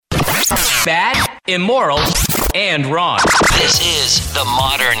Bad, immoral, and wrong. This is The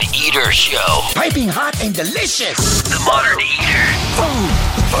Modern Eater Show. Piping hot and delicious. The Modern Eater. Food.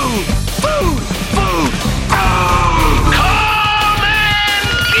 Come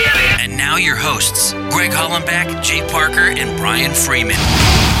and get it! And now your hosts, Greg Hollenbeck, Jay Parker, and Brian Freeman.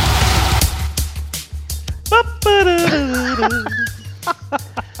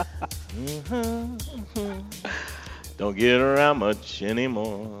 Don't get around much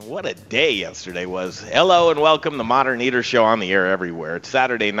anymore. What a day yesterday was. Hello and welcome to the Modern Eater Show, on the air everywhere. It's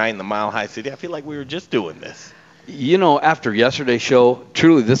Saturday night in the Mile High City. I feel like we were just doing this. You know, after yesterday's show,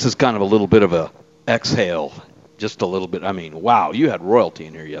 truly this is kind of a little bit of a exhale. Just a little bit. I mean, wow, you had royalty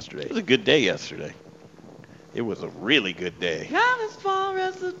in here yesterday. It was a good day yesterday. It was a really good day. Not as far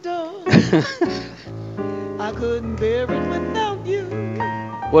as the door. I couldn't bear it without you.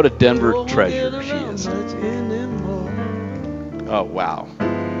 What a Denver treasure she is. Oh, wow.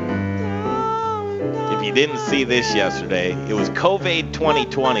 If you didn't see this yesterday, it was COVID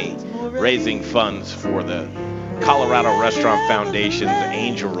 2020 raising funds for the Colorado Restaurant Foundation's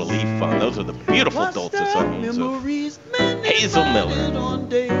Angel Relief Fund. Those are the beautiful dulces tones of Hazel Miller.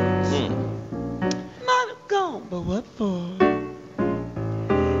 Not gone, but what for?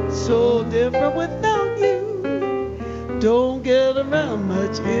 So different without you. Don't get around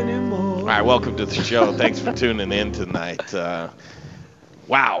much anymore. All right, welcome to the show. Thanks for tuning in tonight.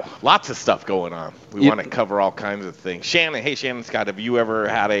 Wow, lots of stuff going on. We want to cover all kinds of things. Shannon Scott, have you ever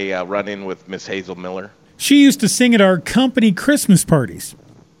had a run-in with Miss Hazel Miller? She used to sing at our company Christmas parties.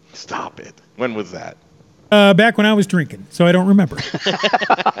 Stop it. When was that? Back when I was drinking, so I don't remember.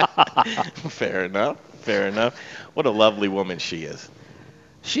 Fair enough. What a lovely woman she is.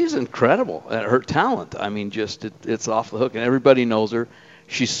 She's incredible at her talent. I mean, just it's off the hook, and everybody knows her.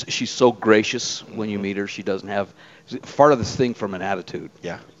 She's so gracious when you meet her. She doesn't have part of this thing from an attitude.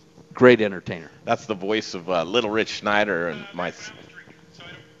 Yeah. Great entertainer. That's the voice of Little Rich Schneider and myself,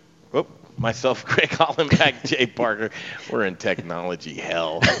 Greg Hollenbeck, Jay Parker. We're in technology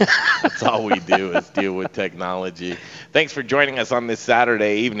hell. That's all we do is deal with technology. Thanks for joining us on this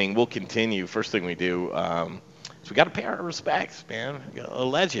Saturday evening. We'll continue. First thing we do, so we got to pay our respects, man. We got a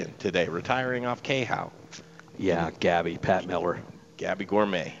legend today, retiring off K-How. Yeah, Pat Miller. Gabby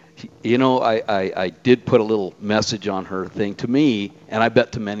Gourmet. You know, I did put a little message on her thing. To me, and I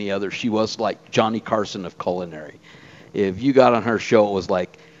bet to many others, she was like Johnny Carson of culinary. If you got on her show, it was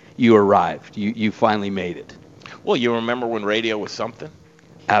like you arrived. You finally made it. Well, you remember when radio was something?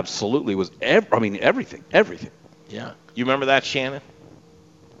 Absolutely. It was everything. Yeah. You remember that, Shannon?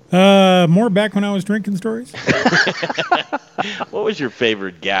 More back when I was drinking stories. What was your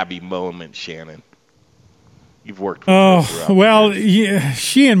favorite Gabby moment, Shannon? You've worked with her well, yeah,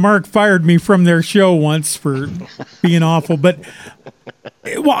 she and Mark fired me from their show once for being awful. But,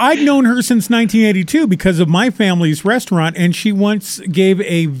 I'd known her since 1982 because of my family's restaurant, and she once gave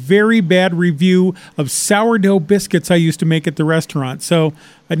a very bad review of sourdough biscuits I used to make at the restaurant. So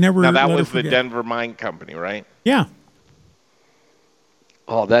I'd never Now, that let was her the forget. Denver Mine Company, right? Yeah.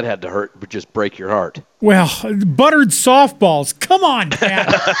 Oh, that had to hurt, but just break your heart. Well, buttered softballs. Come on, Pat.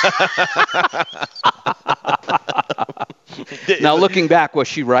 Now, looking back, was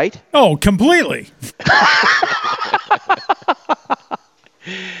she right? Oh, completely.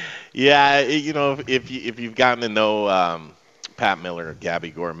 Yeah, you know, if you've gotten to know Pat Miller, Gabby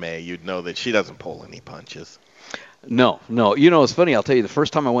Gourmet, you'd know that she doesn't pull any punches. No. You know, it's funny. I'll tell you, the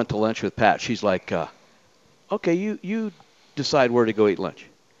first time I went to lunch with Pat, she's like, okay, you decide where to go eat lunch.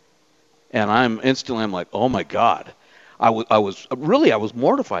 And I'm like, oh, my God. I was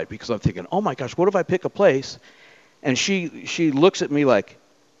mortified because I'm thinking, oh, my gosh, what if I pick a place? And she looks at me like,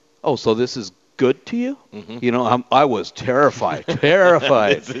 oh, so this is good to you? Mm-hmm. You know, I was terrified.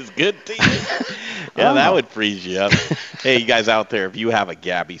 This is good to you? Yeah, that would freeze you up. Hey, you guys out there, if you have a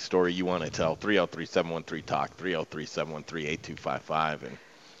Gabby story you want to tell, 303-713-TALK, 303-713-8255. And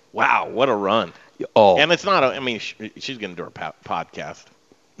wow, what a run. Oh. And it's not, she's going to do her podcast.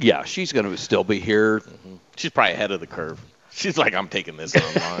 Yeah, she's going to still be here. Mm-hmm. She's probably ahead of the curve. She's like, I'm taking this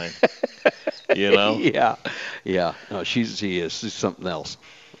online. You know? Yeah. No, she is. She's something else.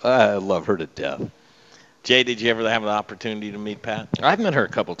 I love her to death. Jay, did you ever have the opportunity to meet Pat? I've met her a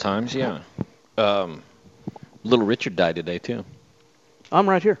couple times, yeah. Little Richard died today, too. I'm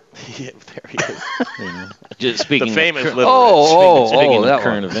right here. Yeah, there he is. Just speaking the famous of, Little Rich. Speaking of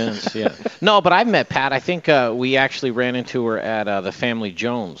current events, yeah. No, but I've met Pat. I think we actually ran into her at the Family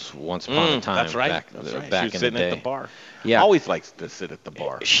Jones once upon a time. That's right. Back she in was the day. sitting at the bar. Yeah. Always likes to sit at the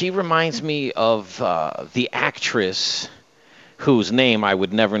bar. She reminds me of the actress whose name I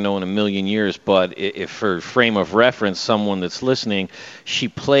would never know in a million years, but if for frame of reference, someone that's listening, she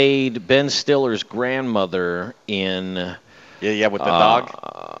played Ben Stiller's grandmother in... Yeah, with the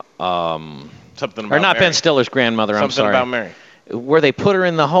dog? Something about Or not Mary. Ben Stiller's grandmother, I'm sorry. Something about Mary. Where they put her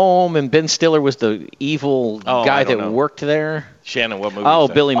in the home, and Ben Stiller was the evil guy I don't that know. worked there. Shannon, what movie Oh, is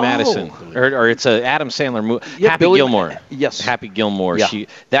that? Billy Madison, or it's a Adam Sandler movie. Yeah, Happy Billy Gilmore. Yes. Happy Gilmore. Yeah.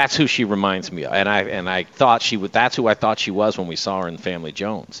 That's who she reminds me of, and I thought she would. That's who I thought she was when we saw her in Family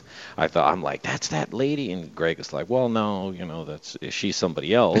Jones. I'm like, that's that lady, and Greg is like, well, no, she's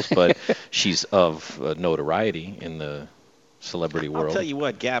somebody else, but she's of notoriety in the celebrity world. I'll tell you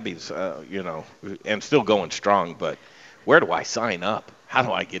what, Gabby's, and still going strong, but where do I sign up? How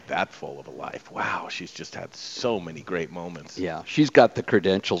do I get that full of a life? Wow, she's just had so many great moments. Yeah, she's got the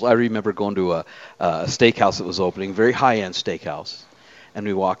credentials. I remember going to a steakhouse that was opening, very high-end steakhouse, and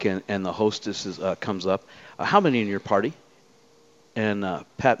we walk in, and the hostess comes up. How many in your party? And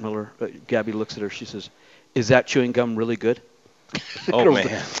Pat Miller, Gabby looks at her. She says, "Is that chewing gum really good?" Oh,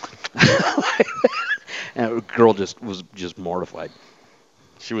 man. And the girl was just mortified.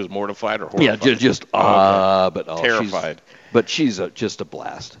 She was mortified or horrified? Yeah, but terrified. She's just a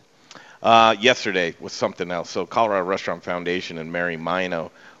blast. Yesterday was something else. So Colorado Restaurant Foundation and Mary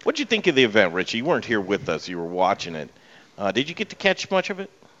Mino. What'd you think of the event, Richie? You weren't here with us. You were watching it. Did you get to catch much of it?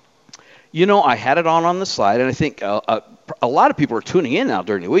 I had it on the side, and I think a lot of people are tuning in now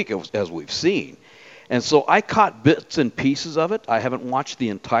during the week, as we've seen. And so I caught bits and pieces of it. I haven't watched the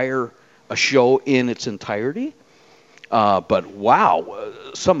entire show in its entirety. But wow,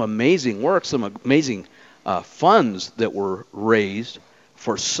 some amazing work, some amazing funds that were raised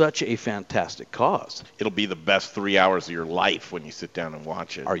for such a fantastic cause. It'll be the best 3 hours of your life when you sit down and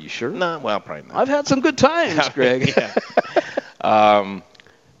watch it. Are you sure? No, well, probably not. I've had some good times, Greg. Yeah.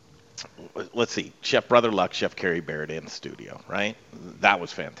 Let's see. Chef Brother Luck, Chef Carrie Barrett in the studio, right? That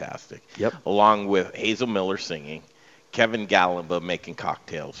was fantastic. Yep. Along with Hazel Miller singing, Kevin Gallimba making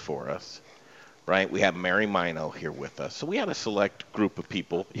cocktails for us. Right, we have Mary Mino here with us. So we had a select group of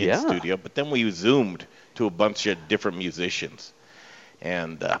people in the studio, but then we zoomed to a bunch of different musicians.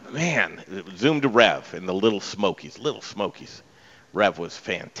 And, zoomed to Rev and the Little Smokies. Rev was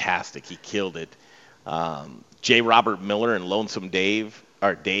fantastic. He killed it. J. Robert Miller and Lonesome Dave,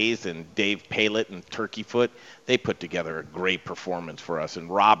 Days, and Dave Palett and Turkey Foot, they put together a great performance for us. And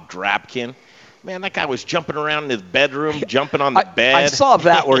Rob Drapkin, man, that guy was jumping around in his bedroom, jumping on the bed. I saw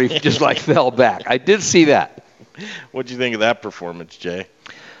that where he just fell back. I did see that. What'd you think of that performance, Jay?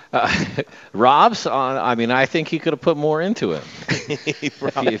 Rob's, I think he could have put more into it.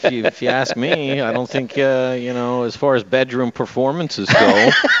 if you ask me, I don't think, as far as bedroom performances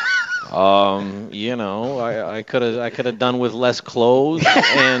go, I could have done with less clothes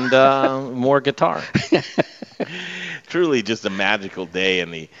and more guitar. Truly just a magical day,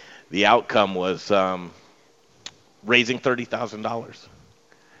 and the outcome was raising $30,000.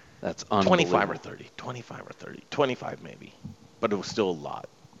 That's unbelievable. 25 or 30, 25 maybe, but it was still a lot.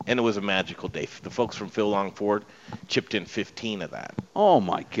 And it was a magical day. The folks from Phil Long Ford chipped in 15 of that. Oh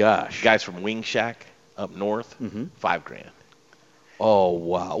my gosh! Guys from Wing Shack up north, $5,000. Oh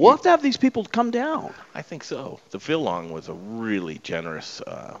wow! We'll have to have these people come down. I think so. The Phil Long was a really generous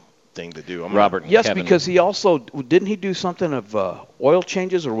thing to do. Robert and yes, Kevin. because he also didn't he do something of oil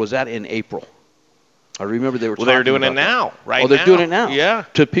changes, or was that in April? I remember they were. Well, they're doing it about now, that. right? Oh, they're now. doing it now. Yeah.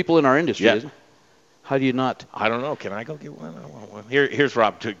 To people in our industry. Yeah. Isn't it? How do you not? I don't know. Can I go get one? I want one. Here's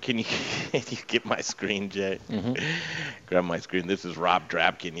Rob. Can you get my screen, Jay? Mm-hmm. Grab my screen. This is Rob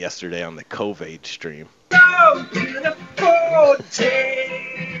Drapkin yesterday on the Covade stream. So beautiful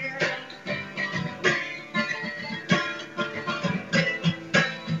day.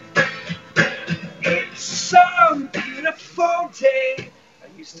 It's some beautiful day. I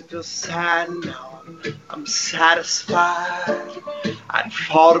used to feel sad, now I'm satisfied. I'd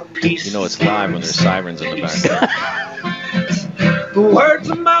fall to pieces. It's live when there's sirens in the background. The words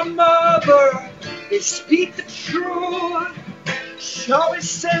of my mother, they speak the truth. She always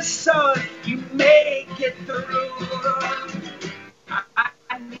says, son, you make it through.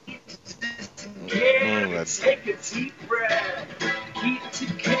 I need to take a deep breath. Keep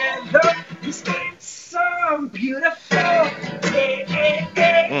together. It's been some beautiful day.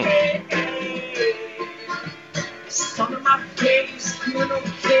 Sun on my face, feeling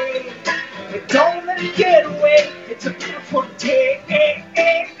okay. But don't let it get away. It's a beautiful day.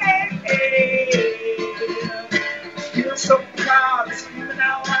 Feeling so proud, screaming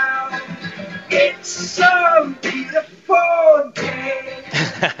out loud. It's some beautiful day.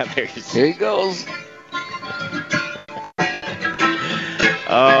 Here he goes.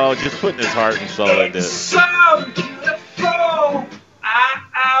 Oh, just putting his heart and soul into It's it. some beautiful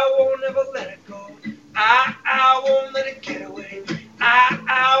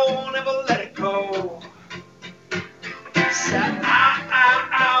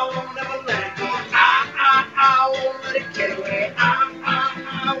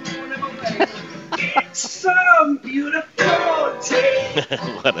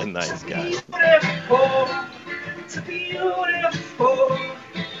What a nice guy. It's a beautiful,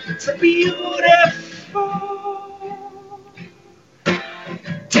 it's a beautiful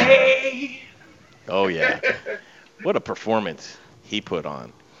day. Oh, yeah. What a performance he put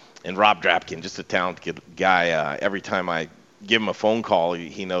on. And Rob Drapkin, just a talented guy. Every time I give him a phone call,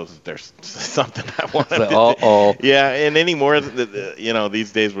 he knows that there's something I want him to do. Yeah, and anymore,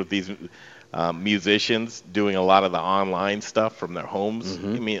 these days with these musicians doing a lot of the online stuff from their homes. I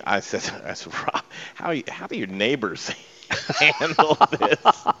mean, I said, Rob, how do your neighbors handle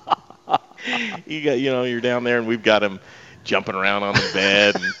this? You're down there, and we've got him jumping around on the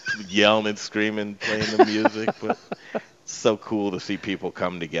bed and yelling and screaming, playing the music. But it's so cool to see people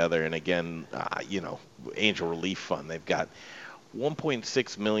come together. And again, Angel Relief Fund, they've got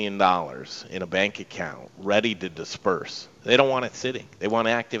 $1.6 million in a bank account ready to disperse. They don't want it sitting. They want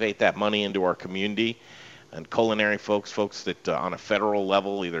to activate that money into our community. And culinary folks that on a federal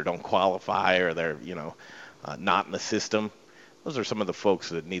level either don't qualify or they're, not in the system. Those are some of the folks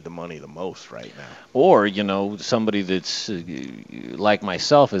that need the money the most right now. Or, somebody that's like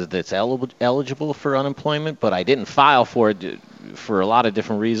myself that's eligible for unemployment, but I didn't file for it for a lot of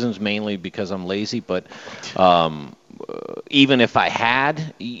different reasons, mainly because I'm lazy. But even if I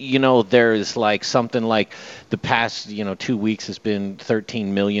had, there's like something like the past, 2 weeks has been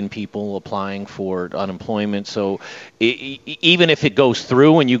 13 million people applying for unemployment. So even if it goes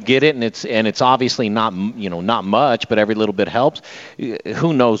through and you get it, and it's obviously not much, but every little bit helps.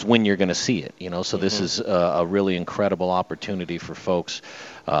 Who knows when you're going to see it? So this is a really incredible opportunity for folks.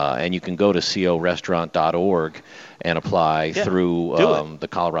 And you can go to corestaurant.org and apply through the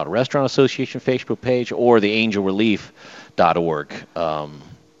Colorado Restaurant Association Facebook page or the angelrelief.org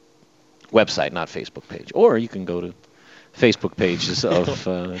website, not Facebook page. Or you can go to Facebook pages of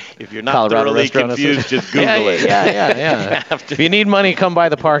if you're not Colorado thoroughly Restaurant confused, just Google it. Yeah. If you need money, come by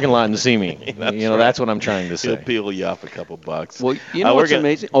the parking lot and see me. That's what I'm trying to say. He'll peel you off a couple bucks. Well, what's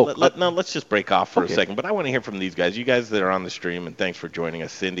amazing? Let's just break off for a second. But I want to hear from these guys. You guys that are on the stream, and thanks for joining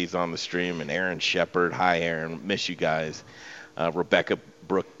us. Cindy's on the stream, and Aaron Shepard. Hi, Aaron. Miss you guys. Rebecca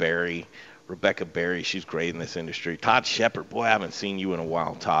Brooke Berry. Rebecca Berry, she's great in this industry. Todd Shepard, boy, I haven't seen you in a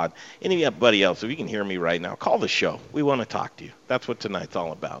while, Todd. Anybody else, if you can hear me right now, call the show. We want to talk to you. That's what tonight's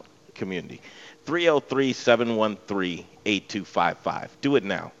all about, community. 303-713-8255. Do it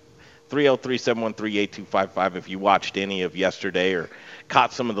now. 303-713-8255 if you watched any of yesterday or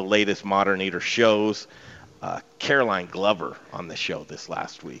caught some of the latest Modern Eater shows. Caroline Glover on the show this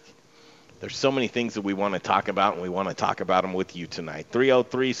last week. There's so many things that we want to talk about, and we want to talk about them with you tonight.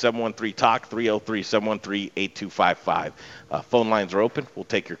 303-713-TALK, 303-713-8255. Phone lines are open. We'll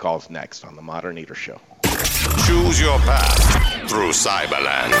take your calls next on the Modern Eater Show. Choose your path through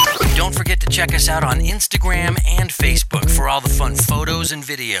Cyberland. Don't forget to check us out on Instagram and Facebook for all the fun photos and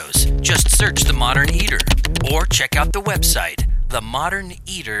videos. Just search The Modern Eater or check out the website,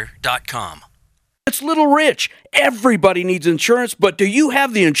 themoderneater.com. It's Little Rich. Everybody needs insurance, but do you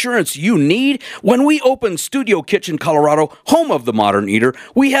have the insurance you need? When we opened Studio Kitchen, Colorado, home of the Modern Eater,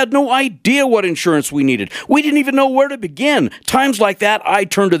 we had no idea what insurance we needed. We didn't even know where to begin. Times like that, I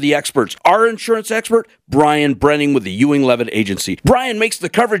turn to the experts. Our insurance expert, Brian Brenning with the Ewing Levitt Agency. Brian makes the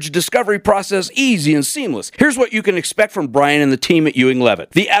coverage discovery process easy and seamless. Here's what you can expect from Brian and the team at Ewing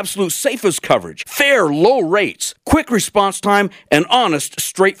Levitt. The absolute safest coverage, fair, low rates, quick response time, and honest,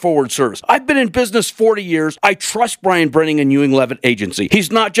 straightforward service. I've been in business 40 years. I trust Brian Brenning and Ewing Levitt Agency.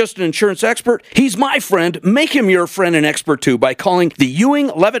 He's not just an insurance expert. He's my friend. Make him your friend and expert too by calling the Ewing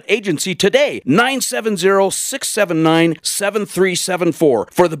Levitt Agency today,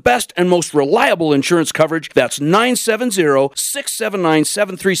 970-679-7374. For the best and most reliable insurance coverage, that's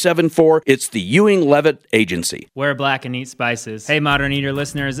 970-679-7374. It's the Ewing Levitt Agency. Wear black and eat spices. Hey, Modern Eater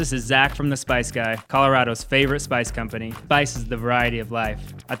listeners, this is Zach from The Spice Guy, Colorado's favorite spice company. Spice is the variety of life.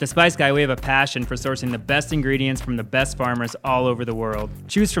 At The Spice Guy, we have a passion for sourcing the best ingredients from the best farmers all over the world.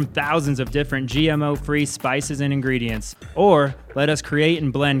 Choose from thousands of different GMO-free spices and ingredients, or let us create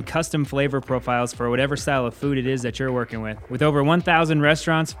and blend custom flavor profiles for whatever style of food it is that you're working with. With over 1,000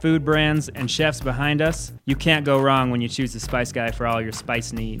 restaurants, food brands, and chefs behind us, you can't go wrong when you choose The Spice Guy for all your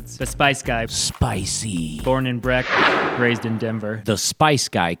spice needs. The Spice Guy. Spicy. Born in Breck, raised in Denver.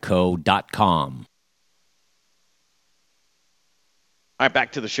 TheSpiceGuyCo.com. All right,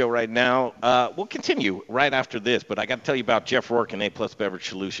 back to the show right now. We'll continue right after this, but I got to tell you about Jeff Rourke and A-Plus Beverage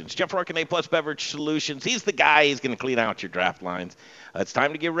Solutions. Jeff Rourke and A-Plus Beverage Solutions, he's the guy. He's going to clean out your draft lines. It's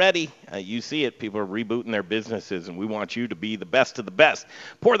time to get ready. You see it. People are rebooting their businesses, and we want you to be the best of the best.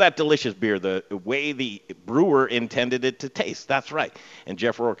 Pour that delicious beer the way the brewer intended it to taste. That's right. And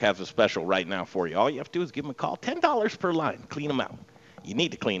Jeff Rourke has a special right now for you. All you have to do is give him a call. $10 per line. Clean them out. You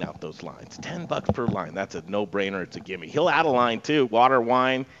need to clean out those lines. $10 per line. That's a no-brainer. It's a gimme. He'll add a line too. Water,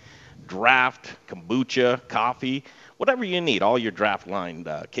 wine, draft, kombucha, coffee, whatever you need. All your draft line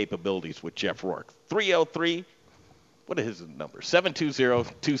capabilities with Jeff Rourke. 303. What is his number?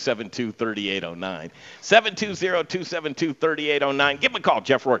 720-272-3809. 720-272-3809. Give him a call.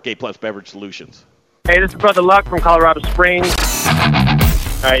 Jeff Rourke, A-Plus Beverage Solutions. Hey, this is Brother Luck from Colorado Springs. All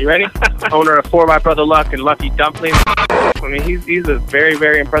right, you ready? Owner of 4 by Brother Luck and Lucky Dumplings. I mean, he's a very,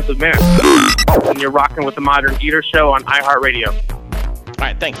 very impressive man. And you're rocking with the Modern Eater Show on iHeartRadio. All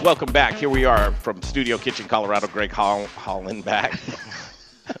right, thanks. Welcome back. Here we are from Studio Kitchen, Colorado. Greg Holland back.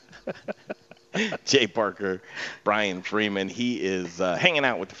 Jay Parker, Brian Freeman. He is hanging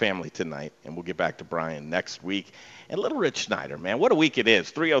out with the family tonight, and we'll get back to Brian next week. And little Rich Snyder, man, what a week it is.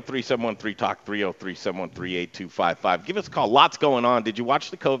 303-713-TALK, 303-713-8255. Give us a call. Lots going on. Did you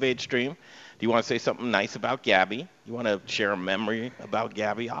watch the COVID stream? Do you want to say something nice about Gabby? You want to share a memory about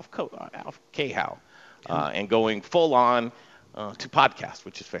Gabby off K-How? And going full on to podcast,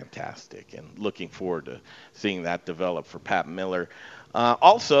 which is fantastic, and looking forward to seeing that develop for Pat Miller.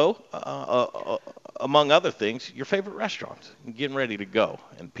 Also, among other things, your favorite restaurants. Getting ready to go,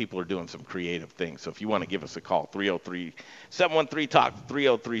 and people are doing some creative things. So if you want to give us a call, 303-713-TALK,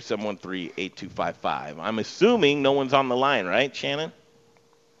 303-713-8255. I'm assuming no one's on the line, right, Shannon?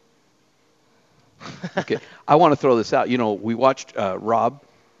 Okay. I want to throw this out. You know, we watched Rob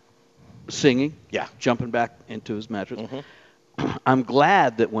singing, jumping back into his mattress. Mm-hmm. I'm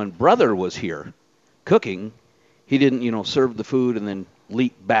glad that when Brother was here cooking, he didn't, serve the food and then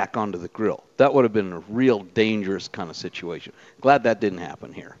leap back onto the grill. That would have been a real dangerous kind of situation. Glad that didn't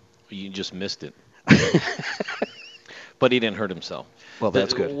happen here. You just missed it. But he didn't hurt himself. Well,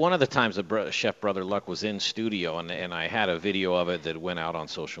 that's good. One of the times that Chef Brother Luck was in studio, and I had a video of it that went out on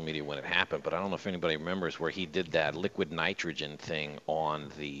social media when it happened, but I don't know if anybody remembers where he did that liquid nitrogen thing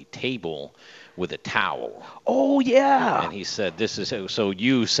on the table with a towel. Oh, yeah. And he said, this is, so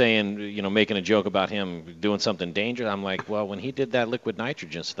you saying, making a joke about him doing something dangerous, I'm like, well, when he did that liquid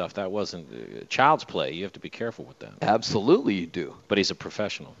nitrogen stuff, that wasn't child's play. You have to be careful with that. Absolutely you do. But he's a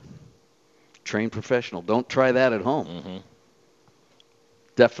professional. Trained professional. Don't try that at home. Mm-hmm.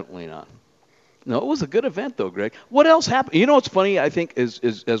 Definitely not. No, it was a good event, though, Greg. What else happened? You know what's funny, I think,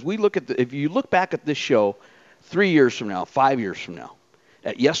 is as we look at if you look back at this show 3 years from now, 5 years from now,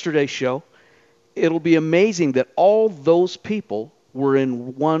 at yesterday's show, it'll be amazing that all those people were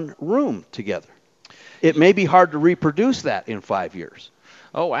in one room together. It may be hard to reproduce that in 5 years.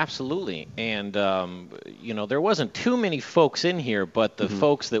 Oh, absolutely. And, there wasn't too many folks in here, but the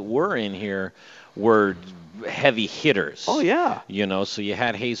folks that were in here were heavy hitters. Oh, yeah. So you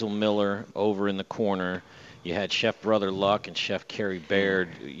had Hazel Miller over in the corner. You had Chef Brother Luck and Chef Carrie Baird,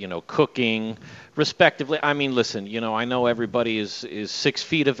 cooking respectively. I mean, listen, I know everybody is 6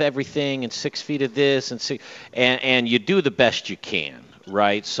 feet of everything and 6 feet of this and you do the best you can,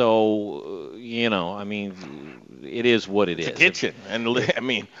 right? So, it is what it is. It's a kitchen.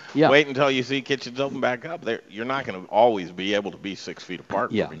 Wait until you see kitchens open back up. You're not going to always be able to be 6 feet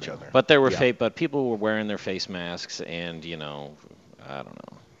apart from each other. But but people were wearing their face masks, and I don't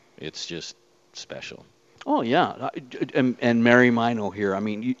know. It's just special. Oh yeah, and Mary Mino here. I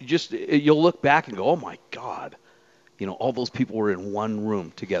mean, you'll look back and go, oh my God, all those people were in one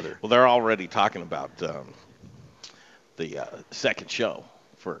room together. Well, they're already talking about the second show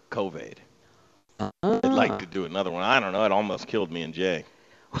for COVID. I'd like to do another one. I don't know. It almost killed me and Jay.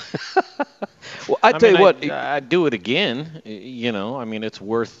 Well, I tell you what, I'd do it again. It's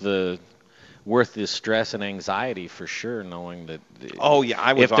worth the stress and anxiety for sure. Knowing that. Oh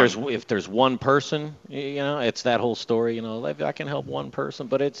yeah, if there's one person, it's that whole story. If I can help one person,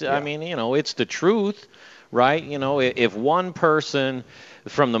 but it's it's the truth, right? If one person,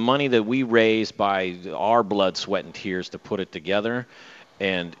 from the money that we raise by our blood, sweat, and tears to put it together,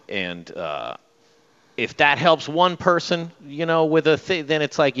 and if that helps one person, with a thing, then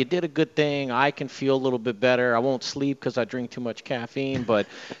it's like you did a good thing. I can feel a little bit better. I won't sleep because I drink too much caffeine, but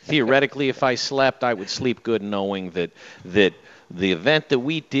theoretically, if I slept, I would sleep good knowing that the event that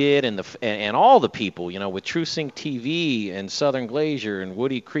we did and all the people, with True Sync TV and Southern Glacier and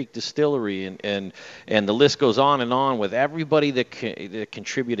Woody Creek Distillery and the list goes on and with everybody that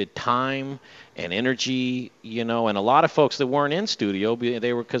contributed time and energy, and a lot of folks that weren't in studio,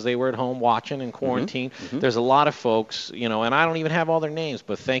 because they were at home watching in quarantine. Mm-hmm. There's a lot of folks, and I don't even have all their names,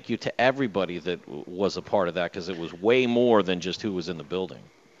 but thank you to everybody that was a part of that, because it was way more than just who was in the building.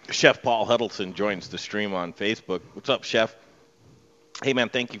 Chef Paul Huddleston joins the stream on Facebook. What's up, Chef? Hey, man,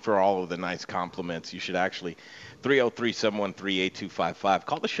 thank you for all of the nice compliments. You should actually, 303-713-8255.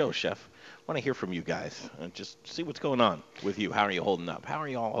 Call the show, Chef. want to hear from you guys and just see what's going on with you. How are you holding up? How are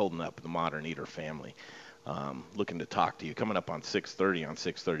you all holding up, the Modern Eater family? Looking to talk to you. Coming up on 6:30 on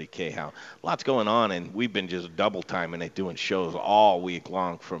 6:30 KHOW. Lots going on, and we've been just double timing it, doing shows all week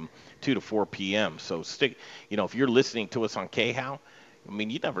long from 2 to 4 p.m. So stick, if you're listening to us on KHOW, I mean,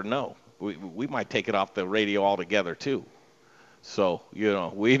 you never know. We might take it off the radio altogether too. So,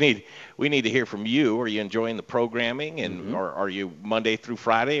 we need to hear from you. Are you enjoying the programming? And are you Monday through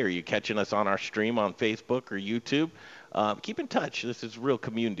Friday? Are you catching us on our stream on Facebook or YouTube? Keep in touch. This is real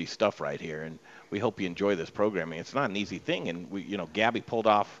community stuff right here, and we hope you enjoy this programming. It's not an easy thing, and Gabby pulled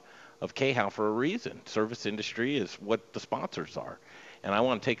off of KHOW for a reason. Service industry is what the sponsors are. And I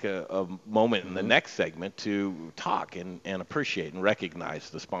want to take a moment in the next segment to talk and appreciate and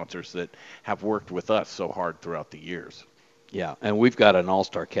recognize the sponsors that have worked with us so hard throughout the years. Yeah, and we've got an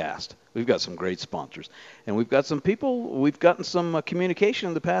all-star cast. We've got some great sponsors. And we've got some people, we've gotten some communication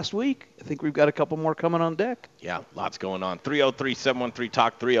in the past week. I think we've got a couple more coming on deck. Yeah, lots going on.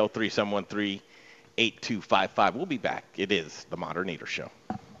 303-713-TALK, 303-713-8255. We'll be back. It is the Modern Eater Show.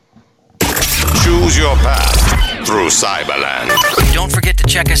 Choose your path through Cyberland. Don't forget to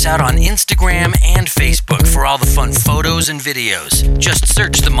check us out on Instagram and Facebook for all the fun photos and videos. Just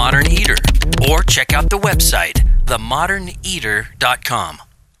search The Modern Eater or check out the website, themoderneater.com.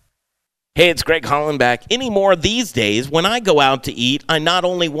 Hey, it's Greg Hollenbach. Anymore these days, when I go out to eat, I not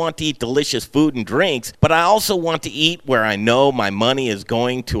only want to eat delicious food and drinks, but I also want to eat where I know my money is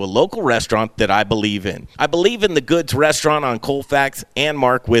going to a local restaurant that I believe in. I believe in the Goods restaurant on Colfax and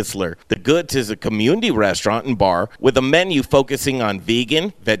Mark Whistler. The Goods is a community restaurant and bar with a menu focusing on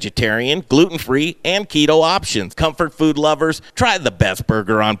vegan, vegetarian, gluten-free, and keto options. Comfort food lovers, try the best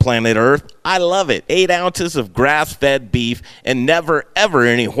burger on planet Earth. I love it. 8 ounces of grass-fed beef and never, ever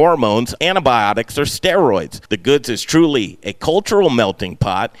any hormones, antibiotics, or steroids. The Goods is truly a cultural melting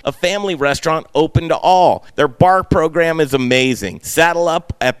pot, a family restaurant open to all. Their bar program is amazing. Saddle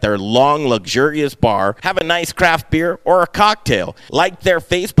up at their long, luxurious bar, have a nice craft beer or a cocktail. Like their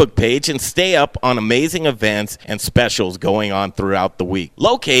Facebook page and stay up on amazing events and specials going on throughout the week.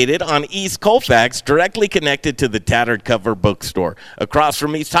 Located on East Colfax, directly connected to the Tattered Cover Bookstore, across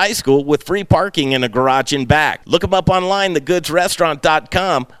from East High School with free parking and a garage in back. Look them up online,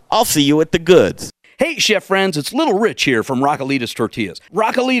 thegoodsrestaurant.com. I'll see you at the Goods. Hey, chef friends, it's Little Rich here from Raquelitas Tortillas.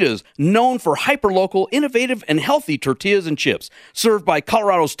 Raquelitas, known for hyper-local, innovative, and healthy tortillas and chips, served by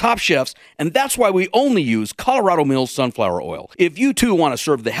Colorado's top chefs, and that's why we only use Colorado Mills sunflower oil. If you too want to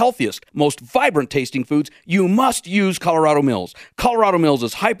serve the healthiest, most vibrant-tasting foods, you must use Colorado Mills. Colorado Mills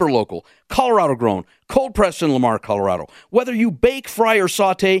is hyper-local, Colorado-grown, cold-pressed in Lamar, Colorado. Whether you bake, fry, or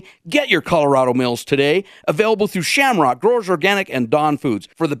saute, get your Colorado Mills today. Available through Shamrock, Growers Organic, and Dawn Foods.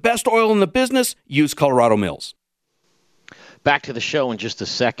 For the best oil in the business, use Colorado Mills. Back to the show in just a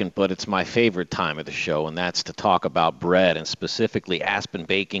second, but it's my favorite time of the show, and that's to talk about bread, and specifically Aspen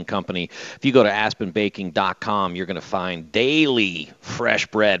Baking Company. If you go to aspenbaking.com, you're going to find daily fresh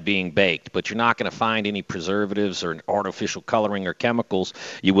bread being baked, but you're not going to find any preservatives or artificial coloring or chemicals.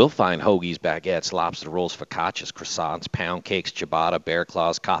 You will find hoagies, baguettes, lobster rolls, focaccias, croissants, pound cakes, ciabatta, bear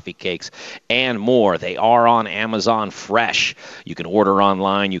claws, coffee cakes, and more. They are on Amazon Fresh. You can order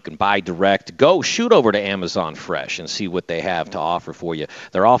online. You can buy direct. Go shoot over to Amazon Fresh and see what they have to offer for you.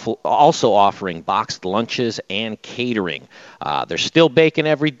 They're also offering boxed lunches and catering. They're still baking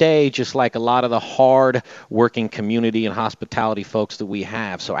every day, just like a lot of the hard-working community and hospitality folks that we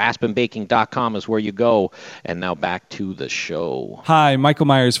have. So aspenbaking.com is where you go. And now back to the show. Hi, Michael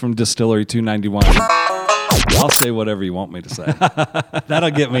Myers from Distillery 291. I'll say whatever you want me to say.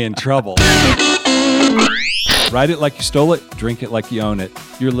 That'll get me in trouble. Ride it like you stole it, drink it like you own it.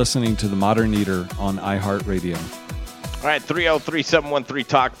 You're listening to The Modern Eater on iHeartRadio. All right,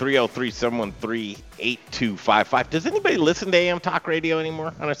 303-713-TALK, 303-713-8255. Does anybody listen to AM Talk Radio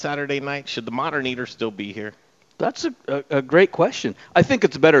anymore on a Saturday night? Should the Modern Eater still be here? That's a great question. I think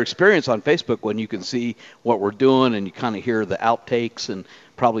it's a better experience on Facebook when you can see what we're doing and you kind of hear the outtakes and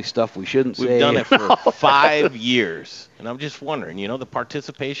probably stuff we shouldn't say. We've done it for 5 years, and I'm just wondering, the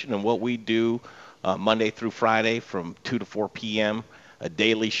participation in what we do Monday through Friday from 2 to 4 p.m., a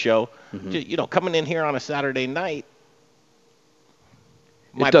daily show, coming in here on a Saturday night,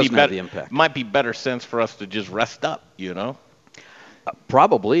 might be better sense for us to just rest up,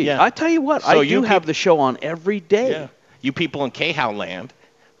 Probably. Yeah. I tell you what, so I do have the show on every day. Yeah. You people in KHOW land,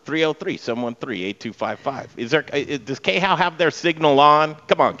 303-713-8255. Does KHOW have their signal on?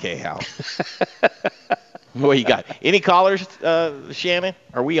 Come on, KHOW. What you got? Any callers, Shannon?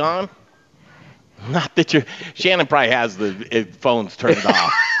 Are we on? Not that you're. Shannon probably has the phones turned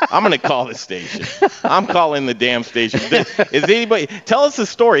off. I'm going to call the station. I'm calling the damn station. Is anybody? Tell us a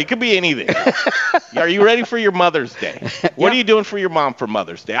story. It could be anything. Are you ready for your Mother's Day? What are you doing for your mom for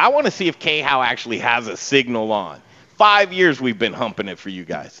Mother's Day? I want to see if K-How actually has a signal on. 5 years we've been humping it for you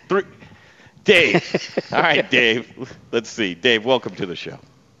guys. 3. Dave. All right, Dave. Let's see. Dave, welcome to the show.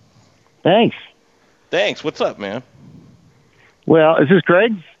 Thanks. Thanks. What's up, man? Well, is this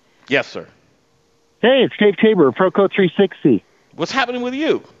Greg? Yes, sir. Hey, it's Dave Tabor, Proco 360. What's happening with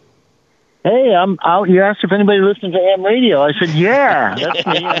you? Hey, I'm out. You asked if anybody listens to AM radio. I said, yeah. That's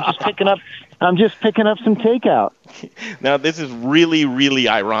me. I'm just picking up some takeout. Now, this is really, really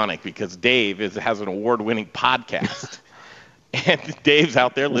ironic because Dave has an award-winning podcast. And Dave's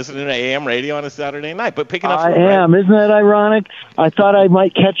out there listening to AM radio on a Saturday night, but picking up some... I am. Isn't that ironic? I thought I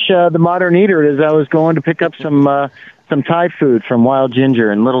might catch the Modern Eater as I was going to pick up some Thai food from Wild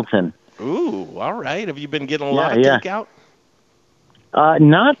Ginger in Littleton. Ooh, all right. Have you been getting a lot of takeout?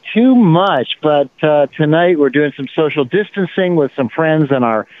 Not too much, but tonight we're doing some social distancing with some friends on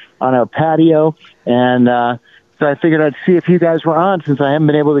our patio, and so I figured I'd see if you guys were on since I haven't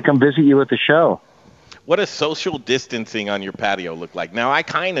been able to come visit you at the show. What does social distancing on your patio look like? Now, I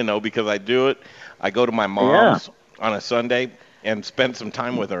kind of know because I do it. I go to my mom's on a Sunday and spend some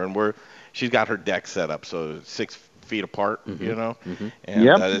time with her, and she's got her deck set up, so 6 feet apart, you know? Mm-hmm. And,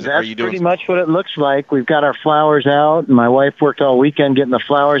 that's pretty much what it looks like. We've got our flowers out, and my wife worked all weekend getting the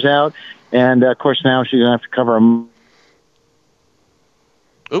flowers out, and, of course, now she's going to have to cover them.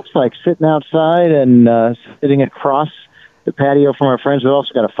 It's like sitting outside and sitting across the patio from our friends. We've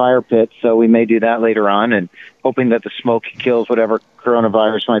also got a fire pit, so we may do that later on, and hoping that the smoke kills whatever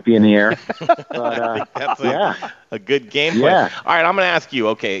coronavirus might be in the air. But, that's a good game plan. All right, I'm going to ask you,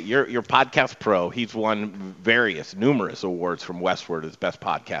 okay, you're podcast pro. He's won numerous awards from Westward as Best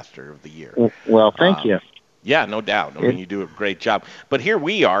Podcaster of the Year. Well, thank you. Yeah, no doubt. I mean, you do a great job. But here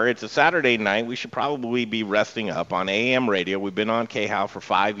we are. It's a Saturday night. We should probably be resting up on AM radio. We've been on K-How for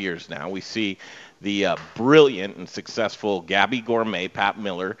 5 years now. We see the brilliant and successful Gabby Gourmet, Pat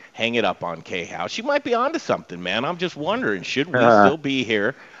Miller, hang it up on K-How. She might be onto something, man. I'm just wondering, should we still be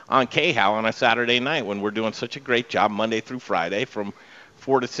here on K-How on a Saturday night when we're doing such a great job Monday through Friday from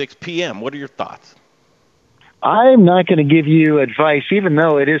 4 to 6 p.m.? What are your thoughts? I'm not going to give you advice, even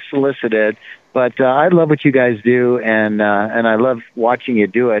though it is solicited. But I love what you guys do, and I love watching you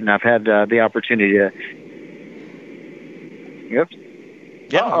do it. And I've had the opportunity to. Oops.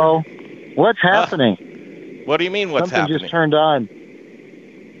 Yeah. Uh-oh. What's happening? What do you mean? What's happening? Something just turned on.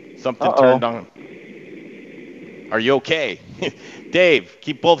 Something turned on. Are you okay, Dave?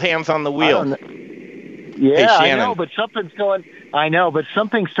 Keep both hands on the wheel. Yeah, I know, but something's going. I know, but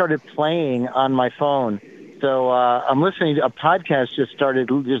something started playing on my phone. So I'm listening to a podcast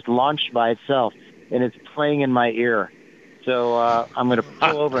just launched by itself, and it's playing in my ear. So I'm going to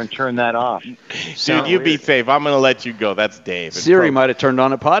pull over and turn that off. Dude, you be safe. I'm going to let you go. That's Dave. Siri might have turned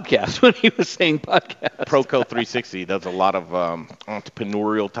on a podcast when he was saying podcast. Proco 360 does a lot of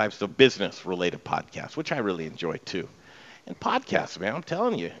entrepreneurial types of business-related podcasts, which I really enjoy, too. And podcasts, man, I'm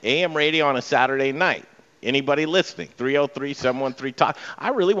telling you. AM radio on a Saturday night. Anybody listening? 303-713-TALK. I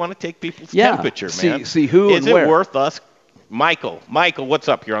really want to take people's temperature, man. See who and where. Is it worth us? Michael, what's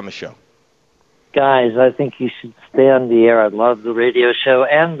up? You're on the show. Guys, I think you should stay on the air. I love the radio show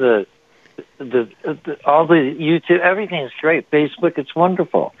and the all the YouTube. Everything's great. Facebook, it's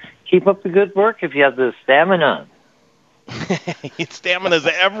wonderful. Keep up the good work if you have the stamina. Stamina's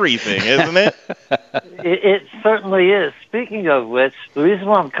everything, isn't it? It certainly is. Speaking of which, the reason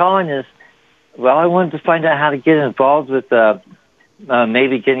why I'm calling is, well, I wanted to find out how to get involved with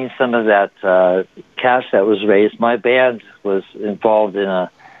maybe getting some of that cash that was raised. My band was involved in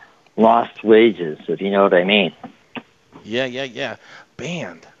a lost wages, if you know what I mean. Yeah.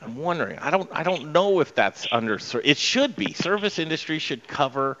 Band. I'm wondering. I don't know if that's under. It should be. Service industry should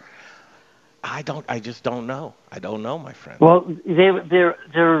cover. I just don't know. I don't know, my friend. Well, they're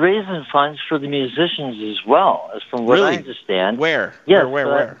raising funds for the musicians as well, as from what I understand. Where? Yes,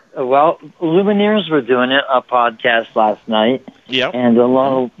 where? Well, Lumineers were doing a podcast last night. Yep. And a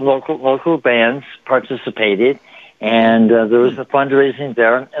lot of local bands participated. And there was a fundraising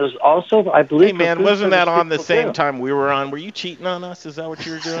there. And it was also, I believe... Hey, man, wasn't that on the same time we were on? Were you cheating on us? Is that what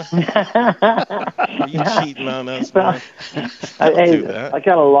you were doing? Were you cheating on us, man? Do that. I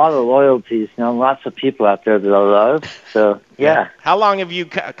got a lot of loyalties, lots of people out there that I love. So, yeah. How long have you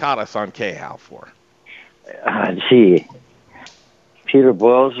caught us on K-How for? Gee. Peter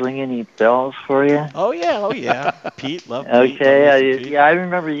Boyle's ring any bells for you? Oh yeah. Pete, love Pete. Okay, I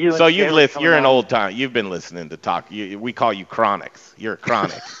remember you. So and you've Jay listened. You're an coming on. old time. You've been listening to talk. We call you Chronics. You're a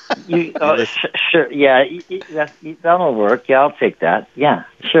Chronic. Sure, yeah, that'll work. Yeah, I'll take that. Yeah,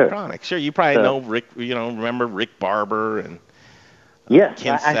 sure. Chronic, sure. You probably know Rick. Remember Rick Barber and yes,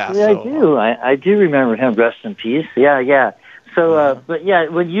 Ken actually Sasso. I do. I do remember him. Rest in peace. Yeah. So, but yeah,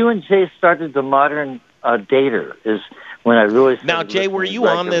 when you and Jay started the Modern Dater is when I really started. Now, Jay, were you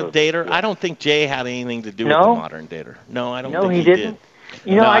on the Dater? Yeah. I don't think Jay had anything to do with the Modern Dater. No, I don't think he didn't.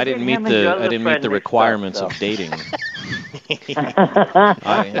 did. I didn't meet the requirements of dating.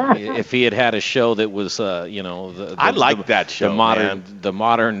 If he had a show that was, I like that show. The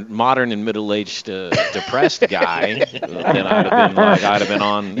modern and middle-aged depressed guy, then I'd have been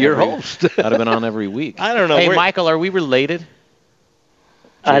on. Your host. I'd have been on every week. I don't know. Hey, Michael, are we related?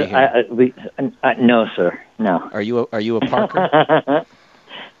 No, sir. No. Are you a Parker?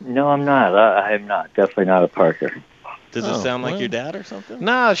 No, I'm not. I'm not. Definitely not a Parker. Does it sound like your dad or something?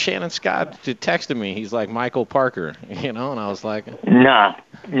 No, Shannon Scott texted me. He's like Michael Parker, and I was like, Nah.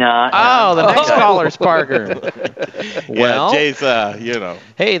 Oh, the next caller's Parker. Well, Jay's,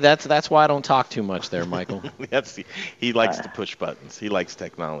 Hey, that's why I don't talk too much there, Michael. He likes to push buttons. He likes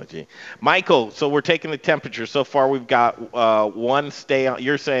technology. Michael, so we're taking the temperature. So far, we've got one stay on.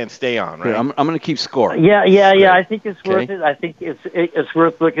 You're saying stay on, right? Here, I'm going to keep score. Yeah. I think it's worth it. I think it's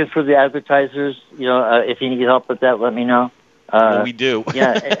worth looking for the advertisers. If you need help with that, let me know. We do.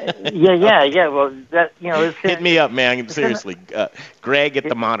 Yeah. Well, hit me up, man. Seriously, Greg at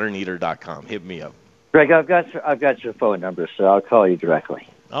themoderneater.com. Hit me up. Greg, I've got your phone number, so I'll call you directly.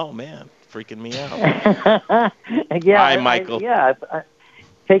 Oh man, freaking me out. Yeah. Hi, Michael.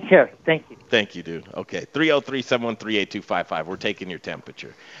 Take care. Thank you. Thank you, dude. Okay, 303-713-8255. We're taking your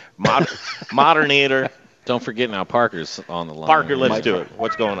temperature. Modern Eater. Don't forget now, Parker's on the line. Parker, let's do it.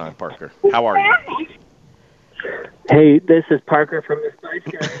 What's going on, Parker? How are you? Hey, this is Parker from the Spice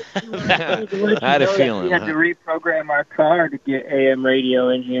Guys. I had a feeling. We had to reprogram our car to get AM radio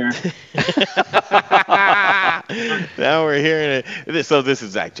in here. Now we're hearing it. So this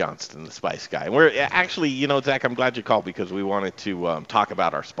is Zach Johnston, the Spice Guy. We're actually, Zach, I'm glad you called because we wanted to talk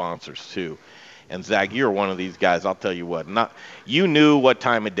about our sponsors too. And Zach, you're one of these guys. I'll tell you what. You knew what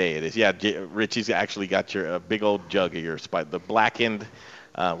time of day it is. Yeah, Richie's actually got your big old jug of your Spice, the blackened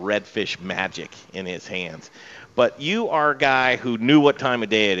redfish magic in his hands. But you are a guy who knew what time of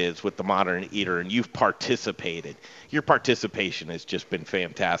day it is with the Modern Eater, and you've participated. Your participation has just been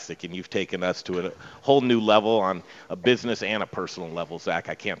fantastic, and you've taken us to a whole new level on a business and a personal level, Zach.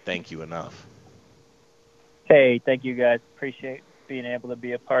 I can't thank you enough. Hey, thank you guys. Appreciate being able to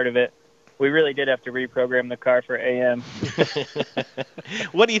be a part of it. We really did have to reprogram the car for AM.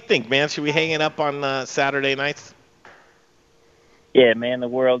 What do you think, man? Should we hang it up on Saturday nights? Yeah, man, the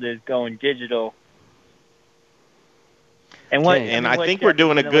world is going digital. And I think we're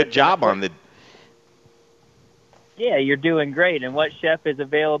doing a good job on the. Yeah, you're doing great. And what chef is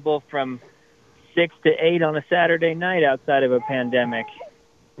available from 6 to 8 on a Saturday night outside of a pandemic?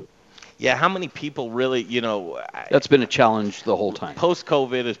 Yeah, how many people really, That's been a challenge the whole time.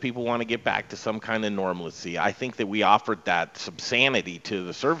 Post-COVID, as people want to get back to some kind of normalcy, I think that we offered that some sanity to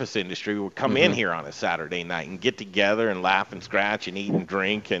the service industry. We would come in here on a Saturday night and get together and laugh and scratch and eat and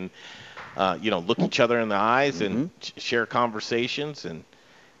drink and, look each other in the eyes and share conversations.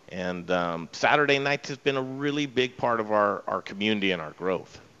 And Saturday nights has been a really big part of our community and our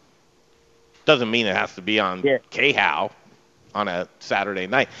growth. Doesn't mean it has to be on KHOW on a Saturday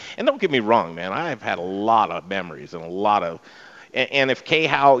night. And don't get me wrong, man, I've had a lot of memories and a lot of, and if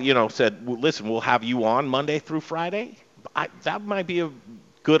KHOW, said, well, listen, we'll have you on Monday through Friday, that might be a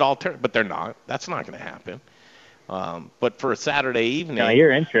good alternative, but they're not. That's not going to happen. But for a Saturday evening. No,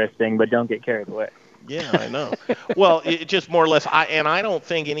 you're interesting, but don't get carried away. Yeah, I know. Well, it just more or less, I don't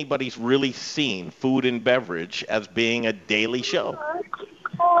think anybody's really seen food and beverage as being a daily show.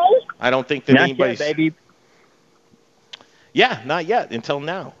 I don't think that anybody's. Not yet, baby. Yeah, not yet until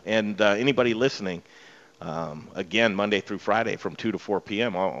now. And anybody listening, again, Monday through Friday from 2 to 4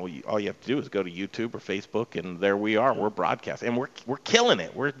 p.m., all you have to do is go to YouTube or Facebook, and there we are. We're broadcasting, and we're killing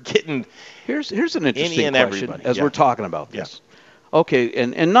it. We're getting Here's an interesting question as we're talking about this. Yeah. Okay,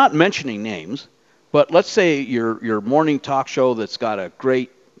 and not mentioning names, but let's say your morning talk show that's got a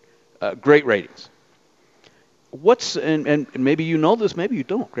great ratings. What's and maybe you know this, maybe you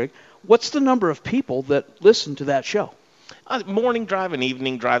don't, Greg. What's the number of people that listen to that show? Morning drive and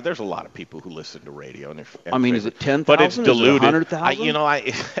evening drive. There's a lot of people who listen to radio. I mean, is it 10,000? But it's diluted.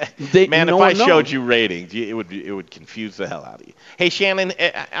 100,000? Man, if I showed you ratings, it would confuse the hell out of you. Hey, Shannon,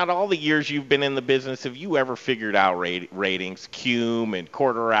 out of all the years you've been in the business, have you ever figured out ratings, cume and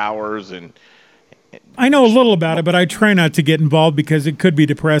quarter hours and? I know a little about it, but I try not to get involved because it could be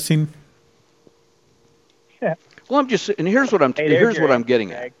depressing. Yeah. Well, here's what I'm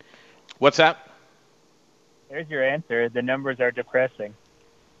getting at. What's that? There's your answer. The numbers are depressing.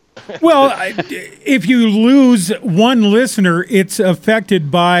 Well, if you lose one listener, it's affected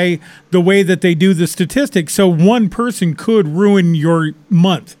by the way that they do the statistics. So one person could ruin your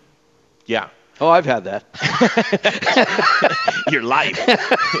month. Yeah. Oh, I've had that. Your life.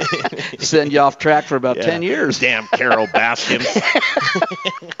 Send you off track for about 10 years. Damn Carol Baskins.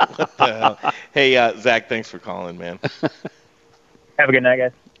 What the hell? Hey, Zach, thanks for calling, man. Have a good night,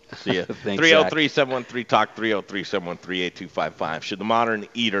 guys. See ya. 303-713-TALK, 303-713-8255. Should the Modern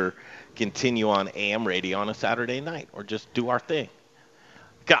Eater continue on AM radio on a Saturday night or just do our thing?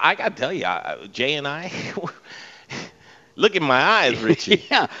 I got to tell you, Jay and I, look in my eyes, Richie.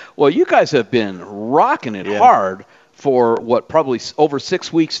 Yeah. Well, you guys have been rocking it hard for, probably over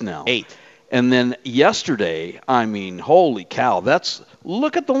 6 weeks now. 8. And then yesterday, I mean, holy cow,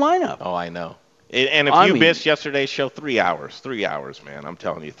 look at the lineup. Oh, I know. And if you missed yesterday's show, 3 hours. 3 hours, man. I'm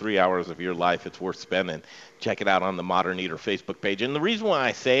telling you, 3 hours of your life, it's worth spending. Check it out on the Modern Eater Facebook page. And the reason why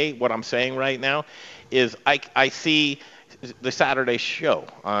I say what I'm saying right now is I see the Saturday show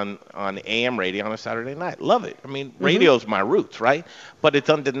on AM radio on a Saturday night. Love it. I mean, radio's my roots, right? But it's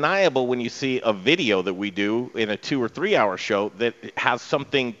undeniable when you see a video that we do in a 2 or 3 hour show that has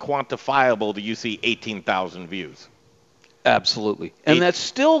something quantifiable to you see 18,000 views. Absolutely. And there's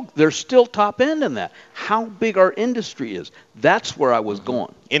still top end in that. How big our industry is. That's where I was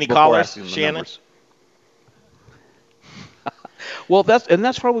going. Any callers, Shannon? Well, that's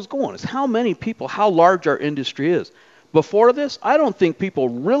where I was going, is how many people, how large our industry is. Before this, I don't think people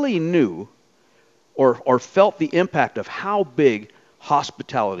really knew or felt the impact of how big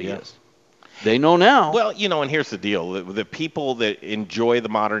hospitality is. They know now. Well, and here's the deal. The people that enjoy the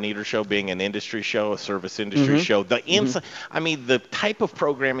Modern Eater show being an industry show, a service industry show, I mean, the type of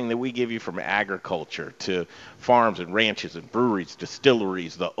programming that we give you from agriculture to farms and ranches and breweries,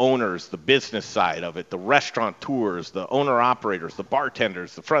 distilleries, the owners, the business side of it, the restaurateurs, the owner-operators, the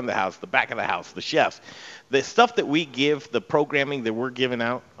bartenders, the front of the house, the back of the house, the chefs. The stuff that we give, the programming that we're giving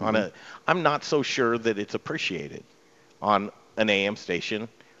out I'm not so sure that it's appreciated on an AM station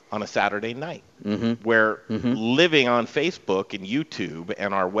on a Saturday night, where living on Facebook and YouTube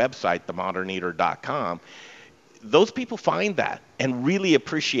and our website, themoderneater.com, those people find that and really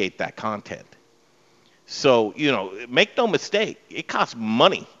appreciate that content. So, make no mistake, it costs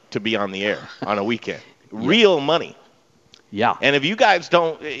money to be on the air on a weekend, real money. Yeah. And if you guys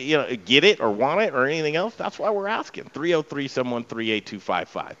don't, get it or want it or anything else, that's why we're asking.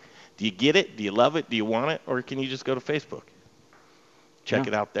 303-713-8255. Do you get it? Do you love it? Do you want it? Or can you just go to Facebook? Check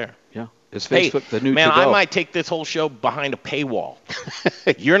it out there. Yeah. Is Facebook the new man, to go? I might take this whole show behind a paywall.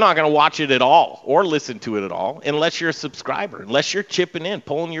 You're not going to watch it at all or listen to it at all unless you're a subscriber, unless you're chipping in,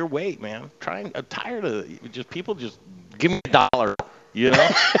 pulling your weight, man. I'm tired of people just give me $1.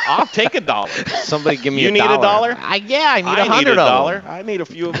 I'll take $1. Somebody give me $1. You need $1? I need $100. I need a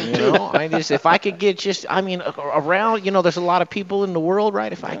few of them too. If I could get around, there's a lot of people in the world,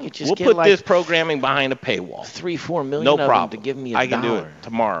 right? If I could just we'll put this programming behind a paywall. 3-4 million no of problem. them to give me $1. I can do it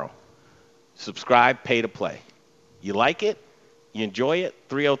tomorrow. Subscribe, pay to play. You like it? You enjoy it?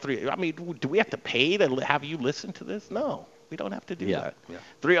 303. I mean, do we have to pay to have you listen to this? No, we don't have to do that. Yeah.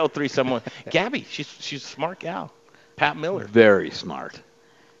 303 someone. Gabby, she's a smart gal. Pat Miller. Very smart.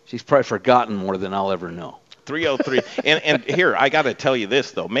 She's probably forgotten more than I'll ever know. 303. and here, I got to tell you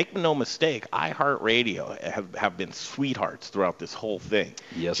this, though. Make no mistake, iHeartRadio have been sweethearts throughout this whole thing.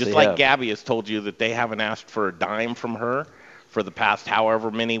 Yes, Just they like have. Gabby has told you that they haven't asked for a dime from her for the past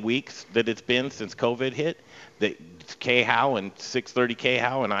however many weeks that it's been since COVID hit. That KHOW and 630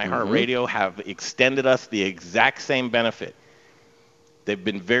 KHOW and iHeartRadio have extended us the exact same benefit. They've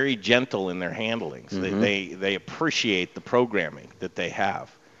been very gentle in their handlings. They appreciate the programming that they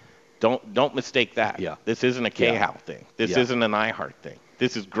have. Don't mistake that. Yeah. This isn't a KHOW thing. This isn't an iHeart thing.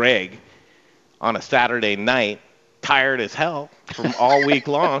 This is Greg on a Saturday night, tired as hell from all week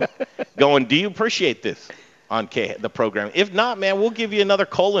long, going, do you appreciate this on the program? If not, man, we'll give you another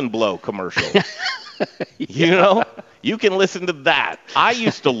colon blow commercial. You can listen to that. I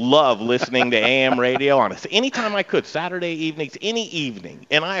used to love listening to AM radio on anytime I could, Saturday evenings, any evening,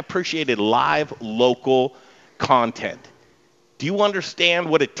 and I appreciated live local content. Do you understand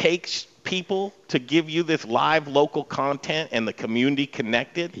what it takes people to give you this live local content and the community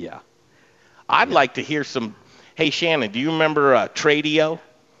connected. Yeah. I'd like to hear some. Hey, Shannon, do you remember Tradio?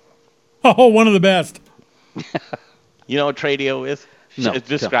 Oh, one of the best. You know what Tradio is? No.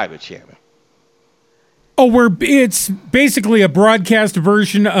 Describe it, Shannon. Oh, it's basically a broadcast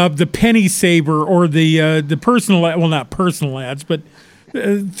version of the penny saver or the personal, well, not personal ads, but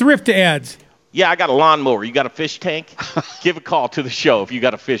thrift ads. Yeah, I got a lawnmower. You got a fish tank? Give a call to the show if you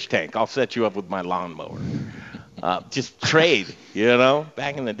got a fish tank. I'll set you up with my lawnmower. Just trade,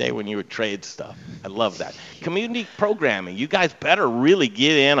 back in the day when you would trade stuff. I love that. Community programming. You guys better really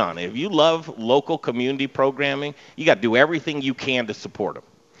get in on it. If you love local community programming, you got to do everything you can to support them.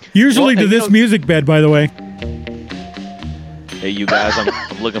 Usually to this music bed, by the way. Hey, you guys, I'm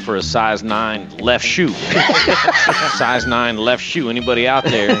looking for a size 9 left shoe. Size 9 left shoe. Anybody out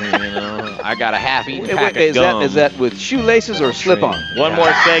there? I got a half-eaten pack of gum. Is that with shoelaces or slip-on? One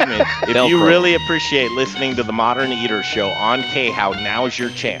more segment. If you really appreciate listening to the Modern Eater Show on K-How, now's your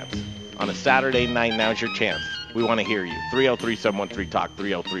chance. On a Saturday night, now's your chance. We want to hear you. 303-713-TALK,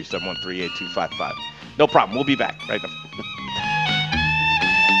 303-713-8255. No problem. We'll be back right now.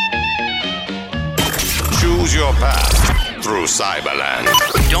 Choose your path through Cyberland.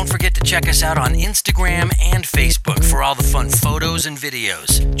 Don't forget to check us out on Instagram and Facebook for all the fun photos and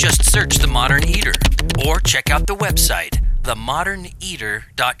videos. Just search The Modern Eater or check out the website,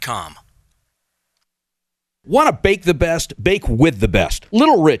 themoderneater.com. Want to bake the best? Bake with the best.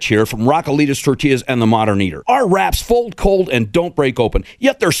 Little Rich here from Raquelitas Tortillas and the Modern Eater. Our wraps fold cold and don't break open,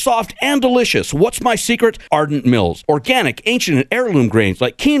 yet they're soft and delicious. What's my secret? Ardent Mills. Organic, ancient, and heirloom grains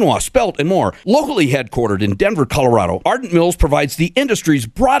like quinoa, spelt, and more. Locally headquartered in Denver, Colorado, Ardent Mills provides the industry's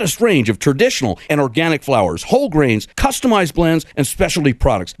broadest range of traditional and organic flours, whole grains, customized blends, and specialty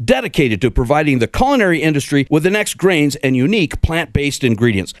products dedicated to providing the culinary industry with the next grains and unique plant-based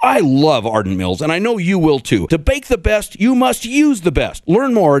ingredients. I love Ardent Mills, and I know you will too. To bake the best, you must use the best.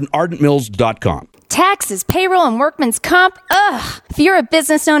 Learn more at ardentmills.com. Taxes, payroll, and workman's comp? Ugh. If you're a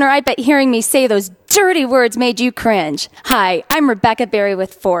business owner, I bet hearing me say those dirty words made you cringe. Hi, I'm Rebecca Berry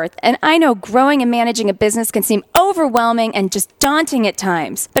with Forth, and I know growing and managing a business can seem overwhelming and just daunting at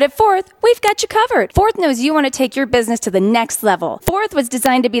times. But at Forth, we've got you covered. Forth knows you want to take your business to the next level. Forth was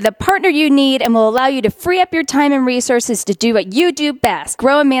designed to be the partner you need and will allow you to free up your time and resources to do what you do best,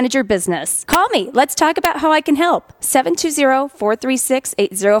 grow and manage your business. Call me. Let's talk about how I can help.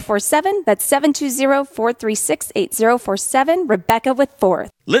 720-436-8047. That's 720-436-8047. Rebecca with Forth.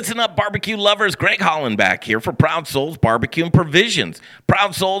 Listen up, barbecue lovers. Greg Hollenbach here for Proud Souls Barbecue and Provisions.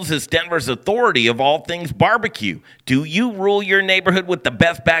 Proud Souls is Denver's authority of all things barbecue. Do you rule your neighborhood with the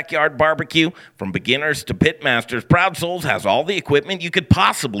best backyard barbecue? From beginners to pitmasters, Proud Souls has all the equipment you could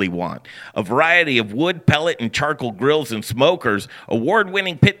possibly want. A variety of wood, pellet, and charcoal grills and smokers.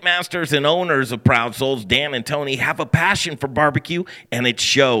 Award-winning pitmasters and owners of Proud Souls, Dan and Tony, have a passion for barbecue, and it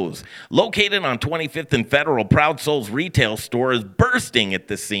shows. Located on 25th and Federal, Proud Souls retail store is bursting at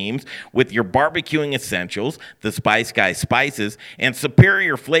the seams with your barbecuing essentials, the Spice Guy spices, and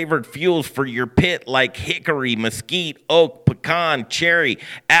superior flavored fuels for your pit like hickory, mesquite, oak, pecan, cherry,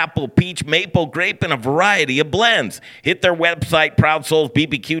 apple, peach, maple, grape, and a variety of blends. Hit their website,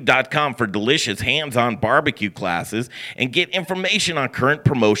 ProudSoulsBBQ.com, for delicious hands-on barbecue classes and get information on current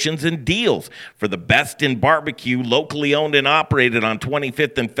promotions and deals. For the best in barbecue, locally owned and operated on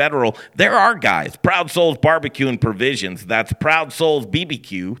 25th and Federal, there are guys. Proud Souls Barbecue and Provisions. That's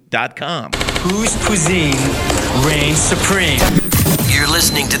ProudSoulsBBQ.com. Whose cuisine reigns supreme? You're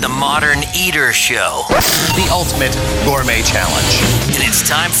listening to The Modern Eater Show, the ultimate gourmet challenge. And it's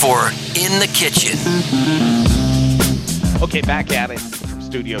time for In the Kitchen. Okay, back at it from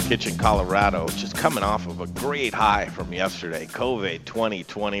Studio Kitchen, Colorado. Just coming off of a great high from yesterday. COVID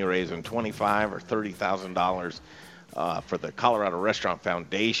 2020 raising $25,000 or $30,000 for the Colorado Restaurant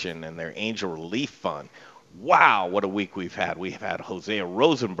Foundation and their Angel Relief Fund. Wow, what a week we've had. We've had Hosea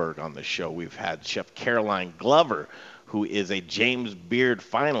Rosenberg on the show. We've had Chef Caroline Glover, who is a James Beard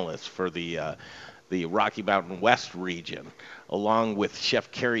finalist for the Rocky Mountain West region, along with Chef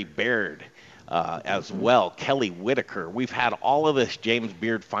Carrie Baird as well, Kelly Whitaker. We've had all of the James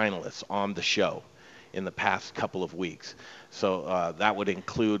Beard finalists on the show in the past couple of weeks. So that would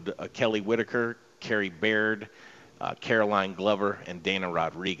include Kelly Whitaker, Carrie Baird, Caroline Glover, and Dana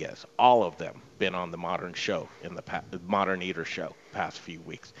Rodriguez. All of them been on the Modern Show in the Modern Eater Show past few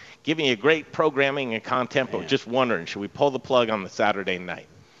weeks, giving you great programming and content. But just wondering, should we pull the plug on the Saturday night?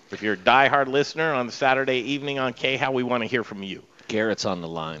 If you're a diehard listener on the Saturday evening on K-How, we want to hear from you. Garrett's on the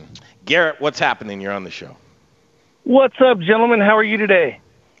line. Garrett, what's happening? You're on the show. What's up, gentlemen? How are you today?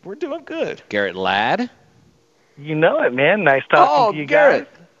 We're doing good. Garrett Ladd? You know it, man. Nice talking to you Garrett.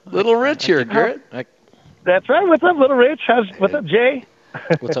 guys. Little Rich here, Garrett. That's right. What's up, Little Rich? What's up, Jay?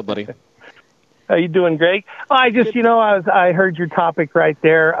 What's up, buddy? How you doing, Greg? I just, I heard your topic right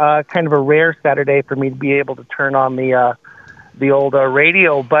there. Kind of a rare Saturday for me to be able to turn on the old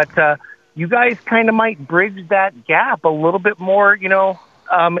radio, but you guys kind of might bridge that gap a little bit more.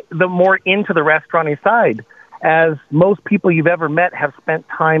 The more into the restauranting side, as most people you've ever met have spent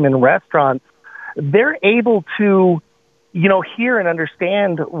time in restaurants. They're able to, hear and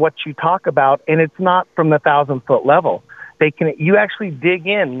understand what you talk about, and it's not from the 1,000-foot level. You actually dig